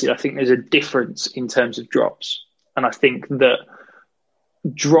overrated, I think there's a difference in terms of drops. And I think that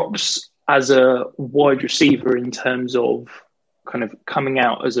drops as a wide receiver in terms of kind of coming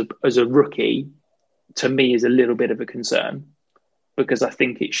out as a rookie, to me, is a little bit of a concern, because I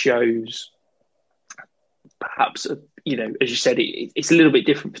think it shows perhaps you know, as you said, it's a little bit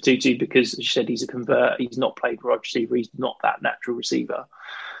different for Tutu because, as you said, he's a convert. He's not played wide receiver. He's not that natural receiver.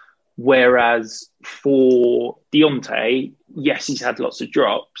 Whereas for Deontay, yes, he's had lots of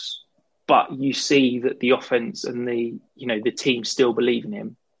drops, but you see that the offense and the team still believe in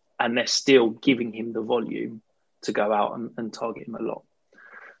him, and they're still giving him the volume to go out and target him a lot.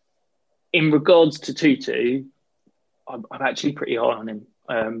 In regards to Tutu, I'm actually pretty high on him.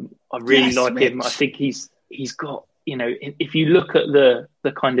 I really like him. I think he's got, you know, if you look at the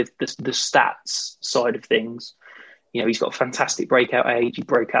kind of the stats side of things, you know, he's got a fantastic breakout age. He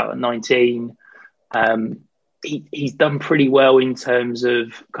broke out at 19. He's done pretty well in terms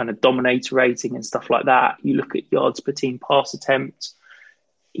of kind of dominator rating and stuff like that. You look at yards per team pass attempt.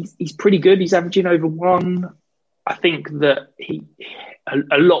 He's pretty good. He's averaging over 1. I think that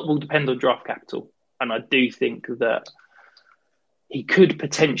a lot will depend on draft capital. And I do think that he could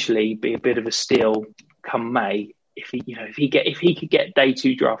potentially be a bit of a steal come May. If he could get day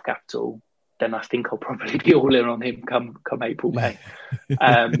 2 draft capital, then I think I'll probably be all in on him come April, May.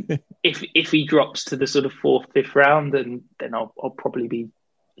 If he drops to the sort of 4th, 5th round, then I'll probably be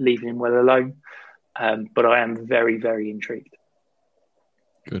leaving him well alone. But I am very, very intrigued.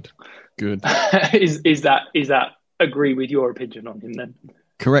 Good. Is that agree with your opinion on him then?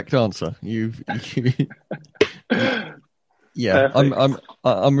 Correct answer. Yeah,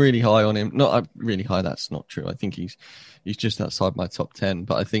 I'm really high on him. Not really high. That's not true. I think he's just outside my top 10.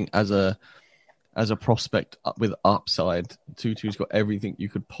 But I think as a prospect with upside, Tutu's got everything you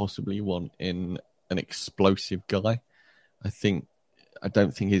could possibly want in an explosive guy. I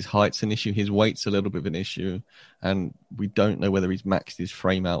don't think his height's an issue. His weight's a little bit of an issue, and we don't know whether he's maxed his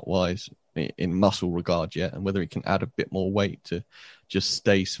frame out wise in muscle regard yet, and whether he can add a bit more weight to just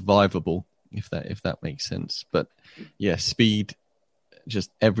stay survivable, if that makes sense. But yeah, speed, just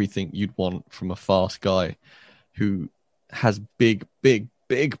everything you'd want from a fast guy who has big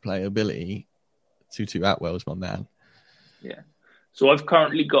playability. Tutu Atwell's my man. Yeah. So I've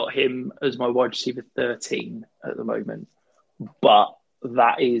currently got him as my wide receiver 13 at the moment, but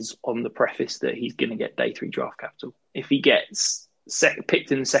that is on the preface that he's going to get day 3 draft capital. If he gets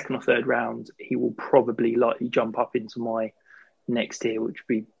picked in the 2nd or 3rd round, he will probably likely jump up into my next tier, which would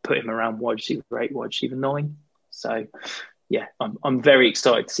be put him around wide receiver 8, wide receiver 9. So yeah, I'm very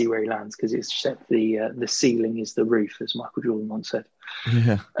excited to see where he lands, because it's said the ceiling is the roof, as Michael Jordan once said.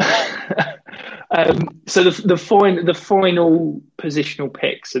 Yeah. So the final positional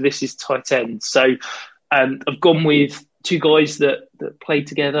pick. So this is tight end. So I've gone with 2 guys that played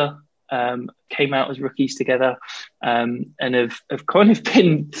together, came out as rookies together, and have kind of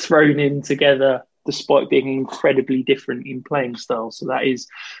been thrown in together despite being incredibly different in playing style. So that is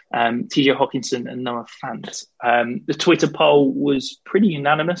TJ Hockenson and Noah Fant. The Twitter poll was pretty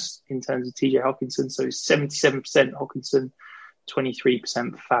unanimous in terms of TJ Hockenson. So 77% Hockenson,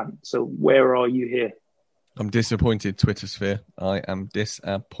 23% Fant. So where are you here? I'm disappointed, Twitter sphere. I am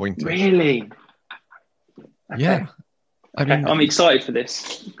disappointed. Really? Okay. Yeah. I mean, I'm excited for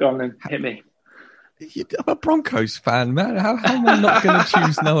this. Go on then, hit me. I'm a Broncos fan, man. How am I not going to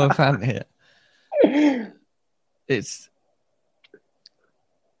choose Noah Fant here? It's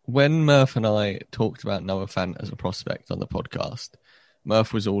when Murph and I talked about Noah Fant as a prospect on the podcast,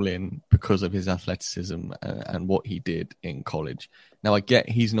 Murph was all in because of his athleticism and what he did in college. Now, I get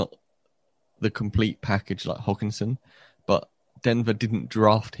he's not the complete package like Hockenson, but Denver didn't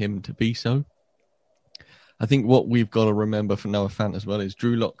draft him to be so. I think what we've got to remember for Noah Fant as well is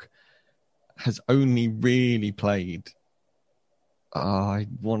Drew Lock has only really played, I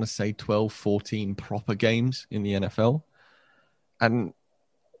want to say 12, 14 proper games in the NFL. And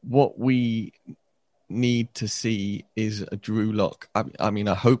what we need to see is a Drew Lock. I mean,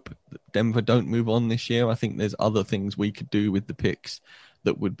 I hope that Denver don't move on this year. I think there's other things we could do with the picks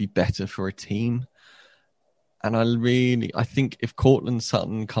that would be better for a team. And I think if Cortland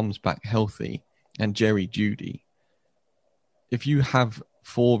Sutton comes back healthy and Jerry Jeudy, if you have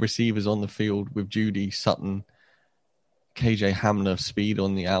 4 receivers on the field with Jeudy, Sutton, KJ Hamler, speed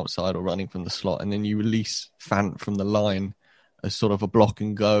on the outside or running from the slot, and then you release Fant from the line as sort of a block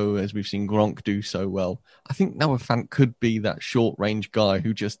and go, as we've seen Gronk do so well, I think Noah Fant could be that short range guy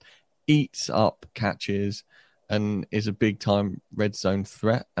who just eats up catches and is a big time red zone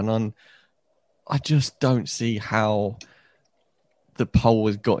threat. And I just don't see how the poll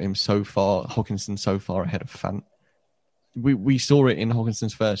has got him so far, Hockenson so far ahead of Fant. We saw it in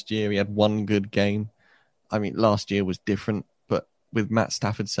Hockenson's first year. He had 1 good game. I mean, last year was different, but with Matt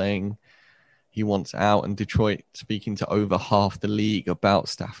Stafford saying he wants out and Detroit speaking to over half the league about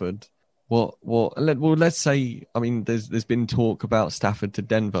Stafford, let's say, I mean, there's been talk about Stafford to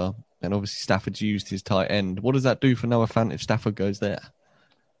Denver. And obviously Stafford's used his tight end. What does that do for Noah Fant if Stafford goes there?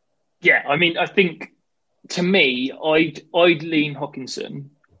 Yeah, I mean, I think, to me, I'd lean Hockenson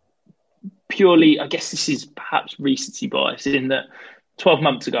purely, I guess this is perhaps recency bias, in that 12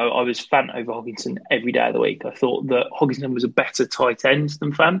 months ago, I was Fant over Hockenson every day of the week. I thought that Hockenson was a better tight end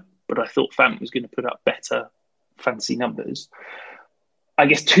than Fant, but I thought Fant was going to put up better fancy numbers. I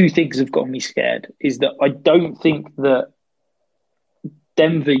guess two things have got me scared, is that I don't think that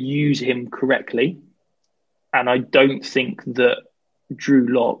Denver use him correctly, and I don't think that Drew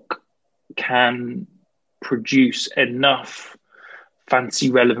Lock can produce enough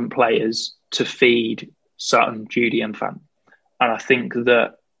fancy relevant players to feed Sutton, Judy and Fant. And I think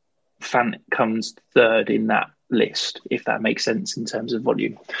that Fant comes third in that list, if that makes sense in terms of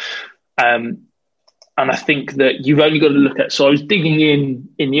volume. And I think that you've only got to look at... So I was digging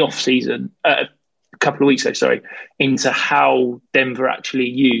in the off-season, a couple of weeks ago, into how Denver actually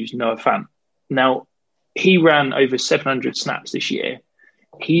used Noah Fant. Now, he ran over 700 snaps this year.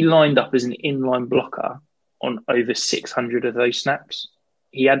 He lined up as an inline blocker on over 600 of those snaps.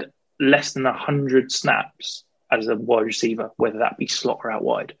 He had less than 100 snaps as a wide receiver, whether that be slot or out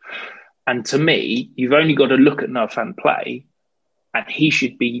wide. And to me, you've only got to look at Noah Fant play, and he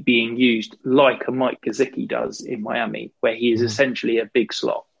should be being used like a Mike Gesicki does in Miami, where he is essentially a big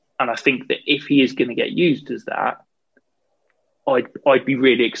slot. And I think that if he is going to get used as that, I'd be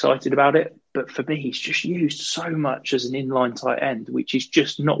really excited about it. But for me, he's just used so much as an inline tight end, which is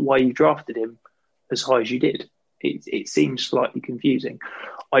just not why you drafted him as high as you did. It seems slightly confusing.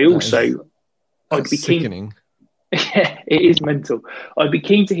 I'd be sickening. keen. Yeah, it is mental. I'd be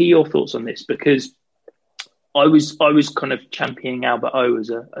keen to hear your thoughts on this, because I was kind of championing Albert O as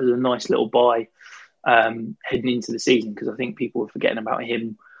a nice little buy heading into the season, because I think people were forgetting about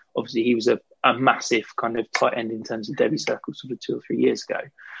him. Obviously, he was a massive kind of tight end in terms of Devy circles sort of 2 or 3 years ago.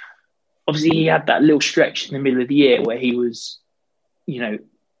 Obviously, he had that little stretch in the middle of the year where he was,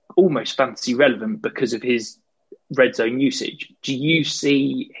 almost fantasy relevant because of his red zone usage. Do you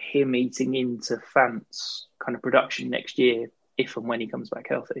see him eating into Fant's kind of production next year, if and when he comes back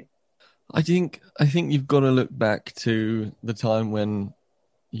healthy? I think you've got to look back to the time when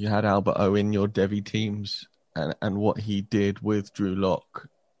you had Albert O in your Devy teams and what he did with Drew Lock,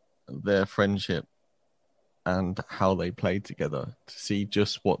 their friendship and how they played together, to see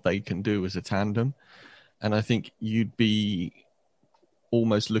just what they can do as a tandem. And I think you'd be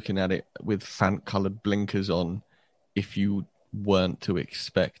almost looking at it with Fant-coloured blinkers on if you weren't to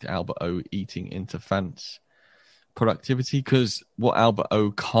expect Albert O eating into Fant's productivity, because what Albert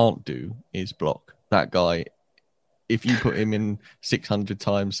O can't do is block. That guy, if you put him in 600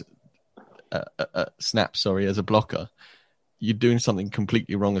 times snaps as a blocker, you're doing something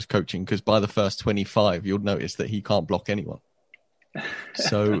completely wrong as coaching, because by the first 25, you'll notice that he can't block anyone.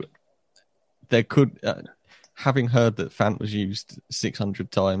 So there could, having heard that Fant was used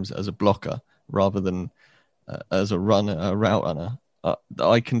 600 times as a blocker rather than as a route runner,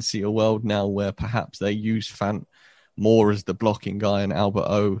 I can see a world now where perhaps they use Fant more as the blocking guy and Albert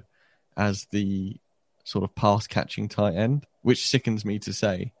O as the sort of pass catching tight end, which sickens me to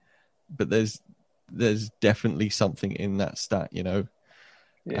say, but there's definitely something in that stat,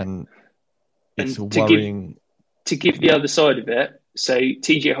 and it's worrying. To give the other side of it, so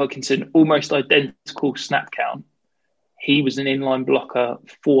TJ Hockenson, almost identical snap count. He was an inline blocker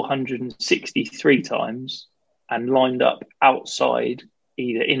 463 times and lined up outside,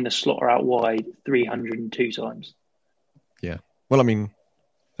 either in the slot or out wide, 302 times. Yeah. Well, I mean,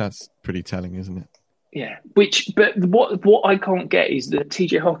 that's pretty telling, isn't it? Yeah. But what I can't get is that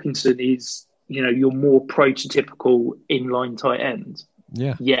TJ Hockenson is, your more prototypical inline tight end.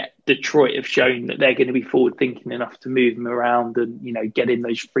 Yeah. Yet Detroit have shown that they're going to be forward thinking enough to move him around and, get in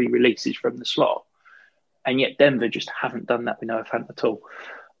those free releases from the slot. And yet Denver just haven't done that with Noah Fant at all.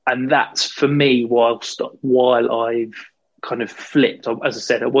 And that's, for me, while I've kind of flipped. As I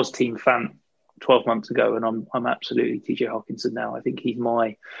said, I was Team Fant 12 months ago, and I'm absolutely TJ Hockenson now. I think he's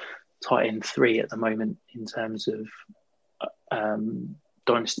my tight end 3 at the moment in terms of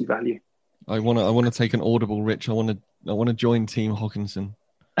dynasty value. I want to take an audible, Rich. I want to join Team Hockenson.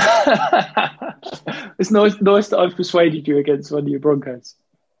 It's nice that I've persuaded you against one of your Broncos.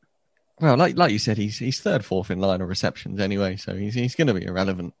 Well, like you said, he's third, fourth in line of receptions anyway, so he's going to be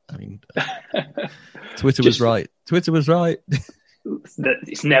irrelevant. I mean, Twitter was right. Twitter was right.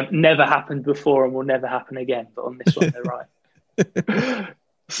 It's never happened before and will never happen again. But on this one, they're right.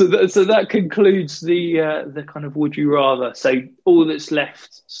 So that concludes the kind of would you rather. So all that's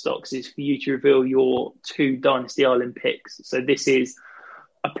left, Stocks, is for you to reveal your 2 Dynasty Island picks. So this is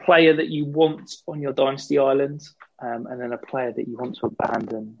a player that you want on your Dynasty Island, and then a player that you want to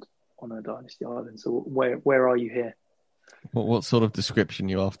abandon on a Dynasty Island. So where are you here? What sort of description are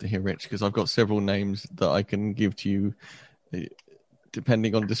you after here, Rich? Because I've got several names that I can give to you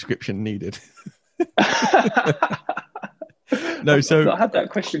depending on description needed. No, so I've not had that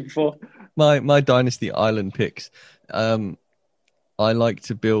question before. My Dynasty Island picks. I like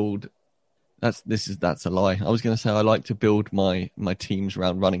to build. That's a lie. I was going to say I like to build my teams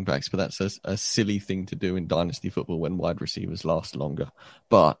around running backs, but that's a silly thing to do in Dynasty football when wide receivers last longer.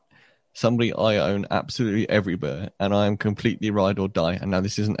 But somebody I own absolutely everywhere, and I am completely ride or die. And now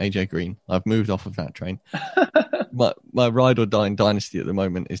this isn't AJ Green. I've moved off of that train. My ride or die in Dynasty at the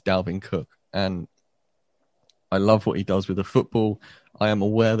moment is Dalvin Cook, and I love what he does with the football. I am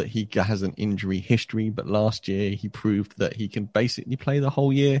aware that he has an injury history, but last year he proved that he can basically play the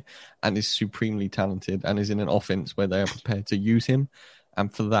whole year and is supremely talented and is in an offense where they are prepared to use him.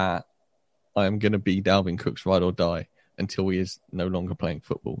 And for that, I am going to be Dalvin Cook's ride or die until he is no longer playing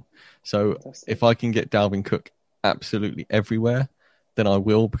football. So if I can get Dalvin Cook absolutely everywhere, then I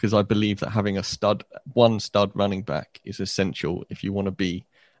will, because I believe that having one stud running back is essential if you want to be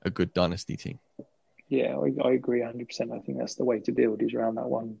a good dynasty team. Yeah, I agree 100%. I think that's the way to build, is around that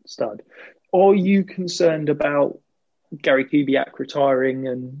one stud. Are you concerned about Gary Kubiak retiring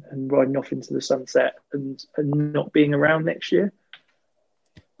and riding off into the sunset and not being around next year?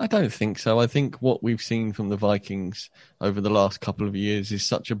 I don't think so. I think what we've seen from the Vikings over the last couple of years is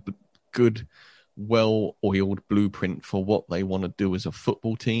such a good, well-oiled blueprint for what they want to do as a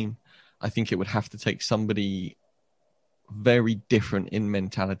football team. I think it would have to take somebody very different in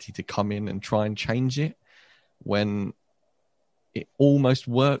mentality to come in and try and change it when it almost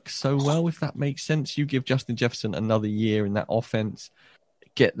works so well, if that makes sense. You give Justin Jefferson another year in that offense,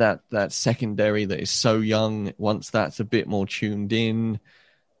 get that secondary that is so young, once that's a bit more tuned in,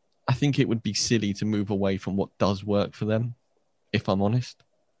 I think it would be silly to move away from what does work for them, if I'm honest.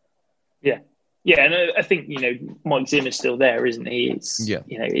 Yeah, and I think, Mike Zimmer's still there, isn't he?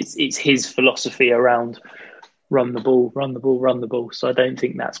 It's his philosophy around run the ball. So I don't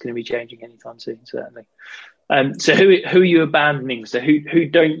think that's going to be changing anytime soon, certainly. So who are you abandoning? So who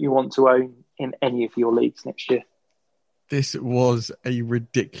don't you want to own in any of your leagues next year? This was a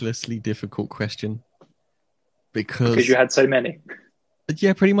ridiculously difficult question because you had so many.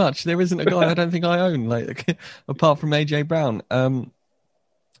 Yeah, pretty much. There isn't a guy I don't think I own, apart from AJ Brown.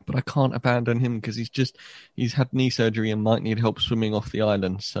 But I can't abandon him because he's had knee surgery and might need help swimming off the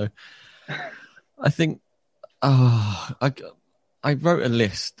island. So I think I wrote a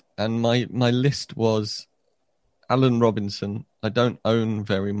list, and my list was Allen Robinson. I don't own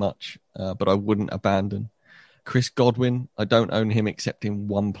very much, but I wouldn't abandon. Chris Godwin, I don't own him except in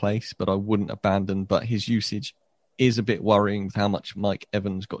one place, but I wouldn't abandon. But his usage is a bit worrying with how much Mike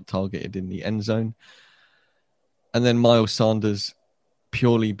Evans got targeted in the end zone. And then Miles Sanders,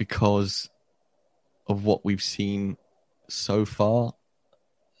 purely because of what we've seen so far.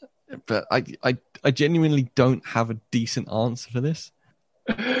 But I genuinely don't have a decent answer for this.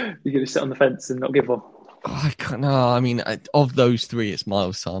 You're going to sit on the fence and not give one? I can't. No, I mean, of those three, it's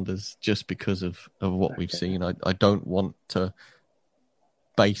Miles Sanders, just because of what we've seen. I don't want to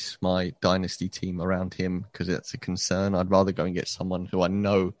base my dynasty team around him because it's a concern. I'd rather go and get someone who I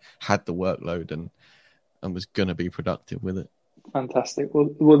know had the workload and was going to be productive with it. Fantastic.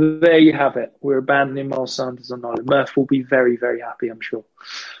 Well, there you have it. We're abandoning Miles Sanders on Island. Murph will be very, very happy, I'm sure.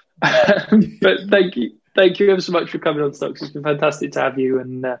 But thank you ever so much for coming on, Stocks. It's been fantastic to have you,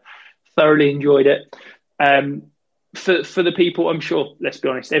 and thoroughly enjoyed it. For the people, I'm sure, let's be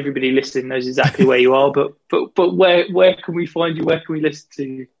honest, everybody listening knows exactly where you are, but where can we find you? Where can we listen to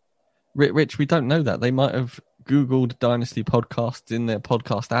you? Rich, we don't know that. They might have Googled Dynasty Podcasts in their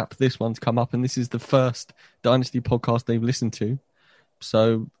podcast app. This one's come up, and this is the first Dynasty podcast they've listened to.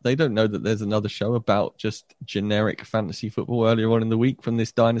 So they don't know that there's another show about just generic fantasy football earlier on in the week from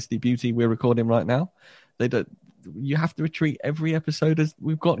this Dynasty Beauty we're recording right now. They don't. You have to treat every episode as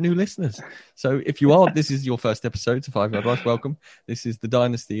we've got new listeners. So if you are, this is your first episode to 5 Yard Rush, welcome. This is the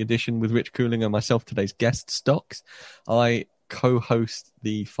Dynasty edition with Rich Cooling and myself, today's guest, Stocks. I co-host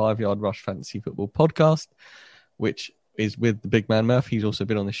the 5 Yard Rush Fantasy Football podcast, which is with the big man Murph. He's also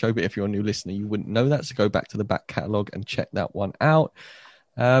been on the show, but if you're a new listener, you wouldn't know that. So go back to the back catalogue and check that one out.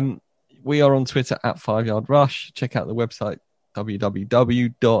 We are on Twitter at 5 Yard Rush. Check out the website,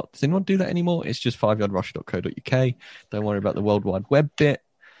 www. Does anyone do that anymore? It's just 5yardrush.co.uk. Don't worry about the World Wide Web bit.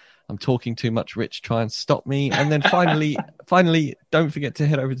 I'm talking too much, Rich. Try and stop me. And then finally, don't forget to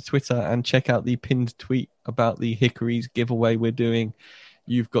head over to Twitter and check out the pinned tweet about the Hickories giveaway we're doing.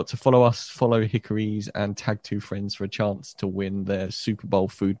 you've got to follow us, follow Hickories, and tag 2 friends for a chance to win their Super Bowl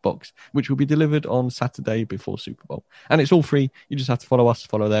food box, which will be delivered on Saturday before Super Bowl. And it's all free. You just have to follow us,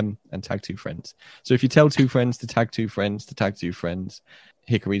 follow them, and tag 2 friends. So if you tell 2 friends to tag 2 friends to tag 2 friends,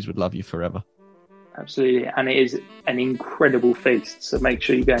 Hickories would love you forever. Absolutely, and it is an incredible feast, so make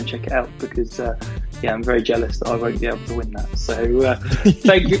sure you go and check it out, because I'm very jealous that I won't be able to win that. So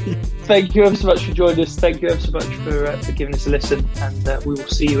thank you ever so much for joining us. Thank you ever so much for giving us a listen, and we will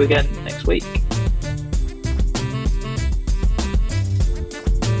see you again next week.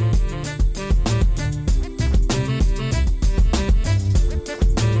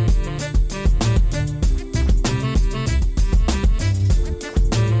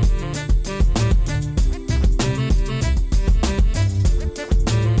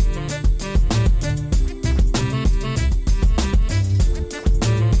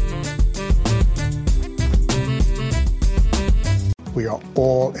 We are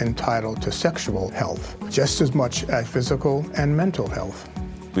all entitled to sexual health, just as much as physical and mental health.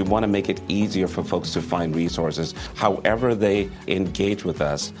 We want to make it easier for folks to find resources. However they engage with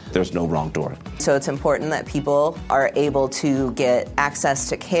us, there's no wrong door. So it's important that people are able to get access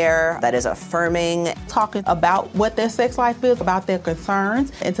to care that is affirming. Talking about what their sex life is, about their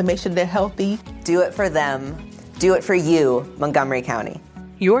concerns, and to make sure they're healthy. Do it for them. Do it for you, Montgomery County.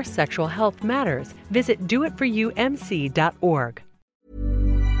 Your sexual health matters. Visit doitforyoumc.org.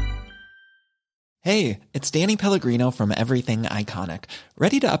 Hey, it's Danny Pellegrino from Everything Iconic.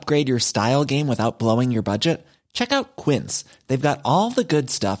 Ready to upgrade your style game without blowing your budget? Check out Quince. They've got all the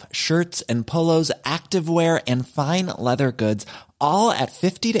good stuff, shirts and polos, activewear, and fine leather goods, all at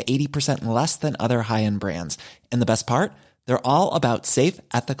 50 to 80% less than other high-end brands. And the best part? They're all about safe,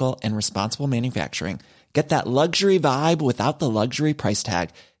 ethical, and responsible manufacturing. Get that luxury vibe without the luxury price tag.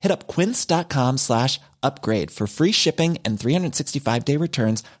 Hit up quince.com/upgrade for free shipping and 365-day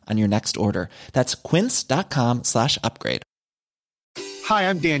returns on your next order. That's quince.com/upgrade. Hi,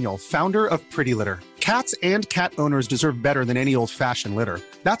 I'm Daniel, founder of Pretty Litter. Cats and cat owners deserve better than any old-fashioned litter.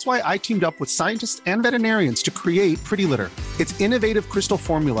 That's why I teamed up with scientists and veterinarians to create Pretty Litter. Its innovative crystal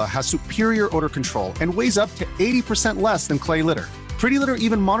formula has superior odor control and weighs up to 80% less than clay litter. Pretty Litter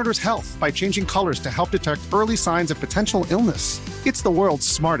even monitors health by changing colors to help detect early signs of potential illness. It's the world's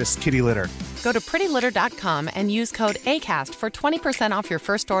smartest kitty litter. Go to prettylitter.com and use code ACAST for 20% off your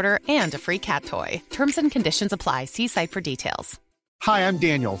first order and a free cat toy. Terms and conditions apply. See site for details. Hi, I'm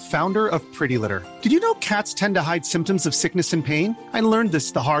Daniel, founder of Pretty Litter. Did you know cats tend to hide symptoms of sickness and pain? I learned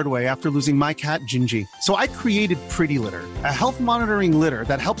this the hard way after losing my cat, Gingy. So I created Pretty Litter, a health monitoring litter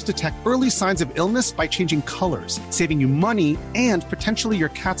that helps detect early signs of illness by changing colors, saving you money and potentially your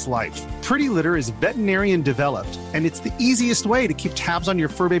cat's life. Pretty Litter is veterinarian developed, and it's the easiest way to keep tabs on your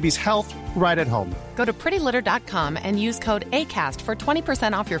fur baby's health right at home. Go to prettylitter.com and use code ACAST for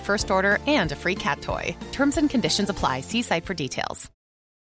 20% off your first order and a free cat toy. Terms and conditions apply. See site for details.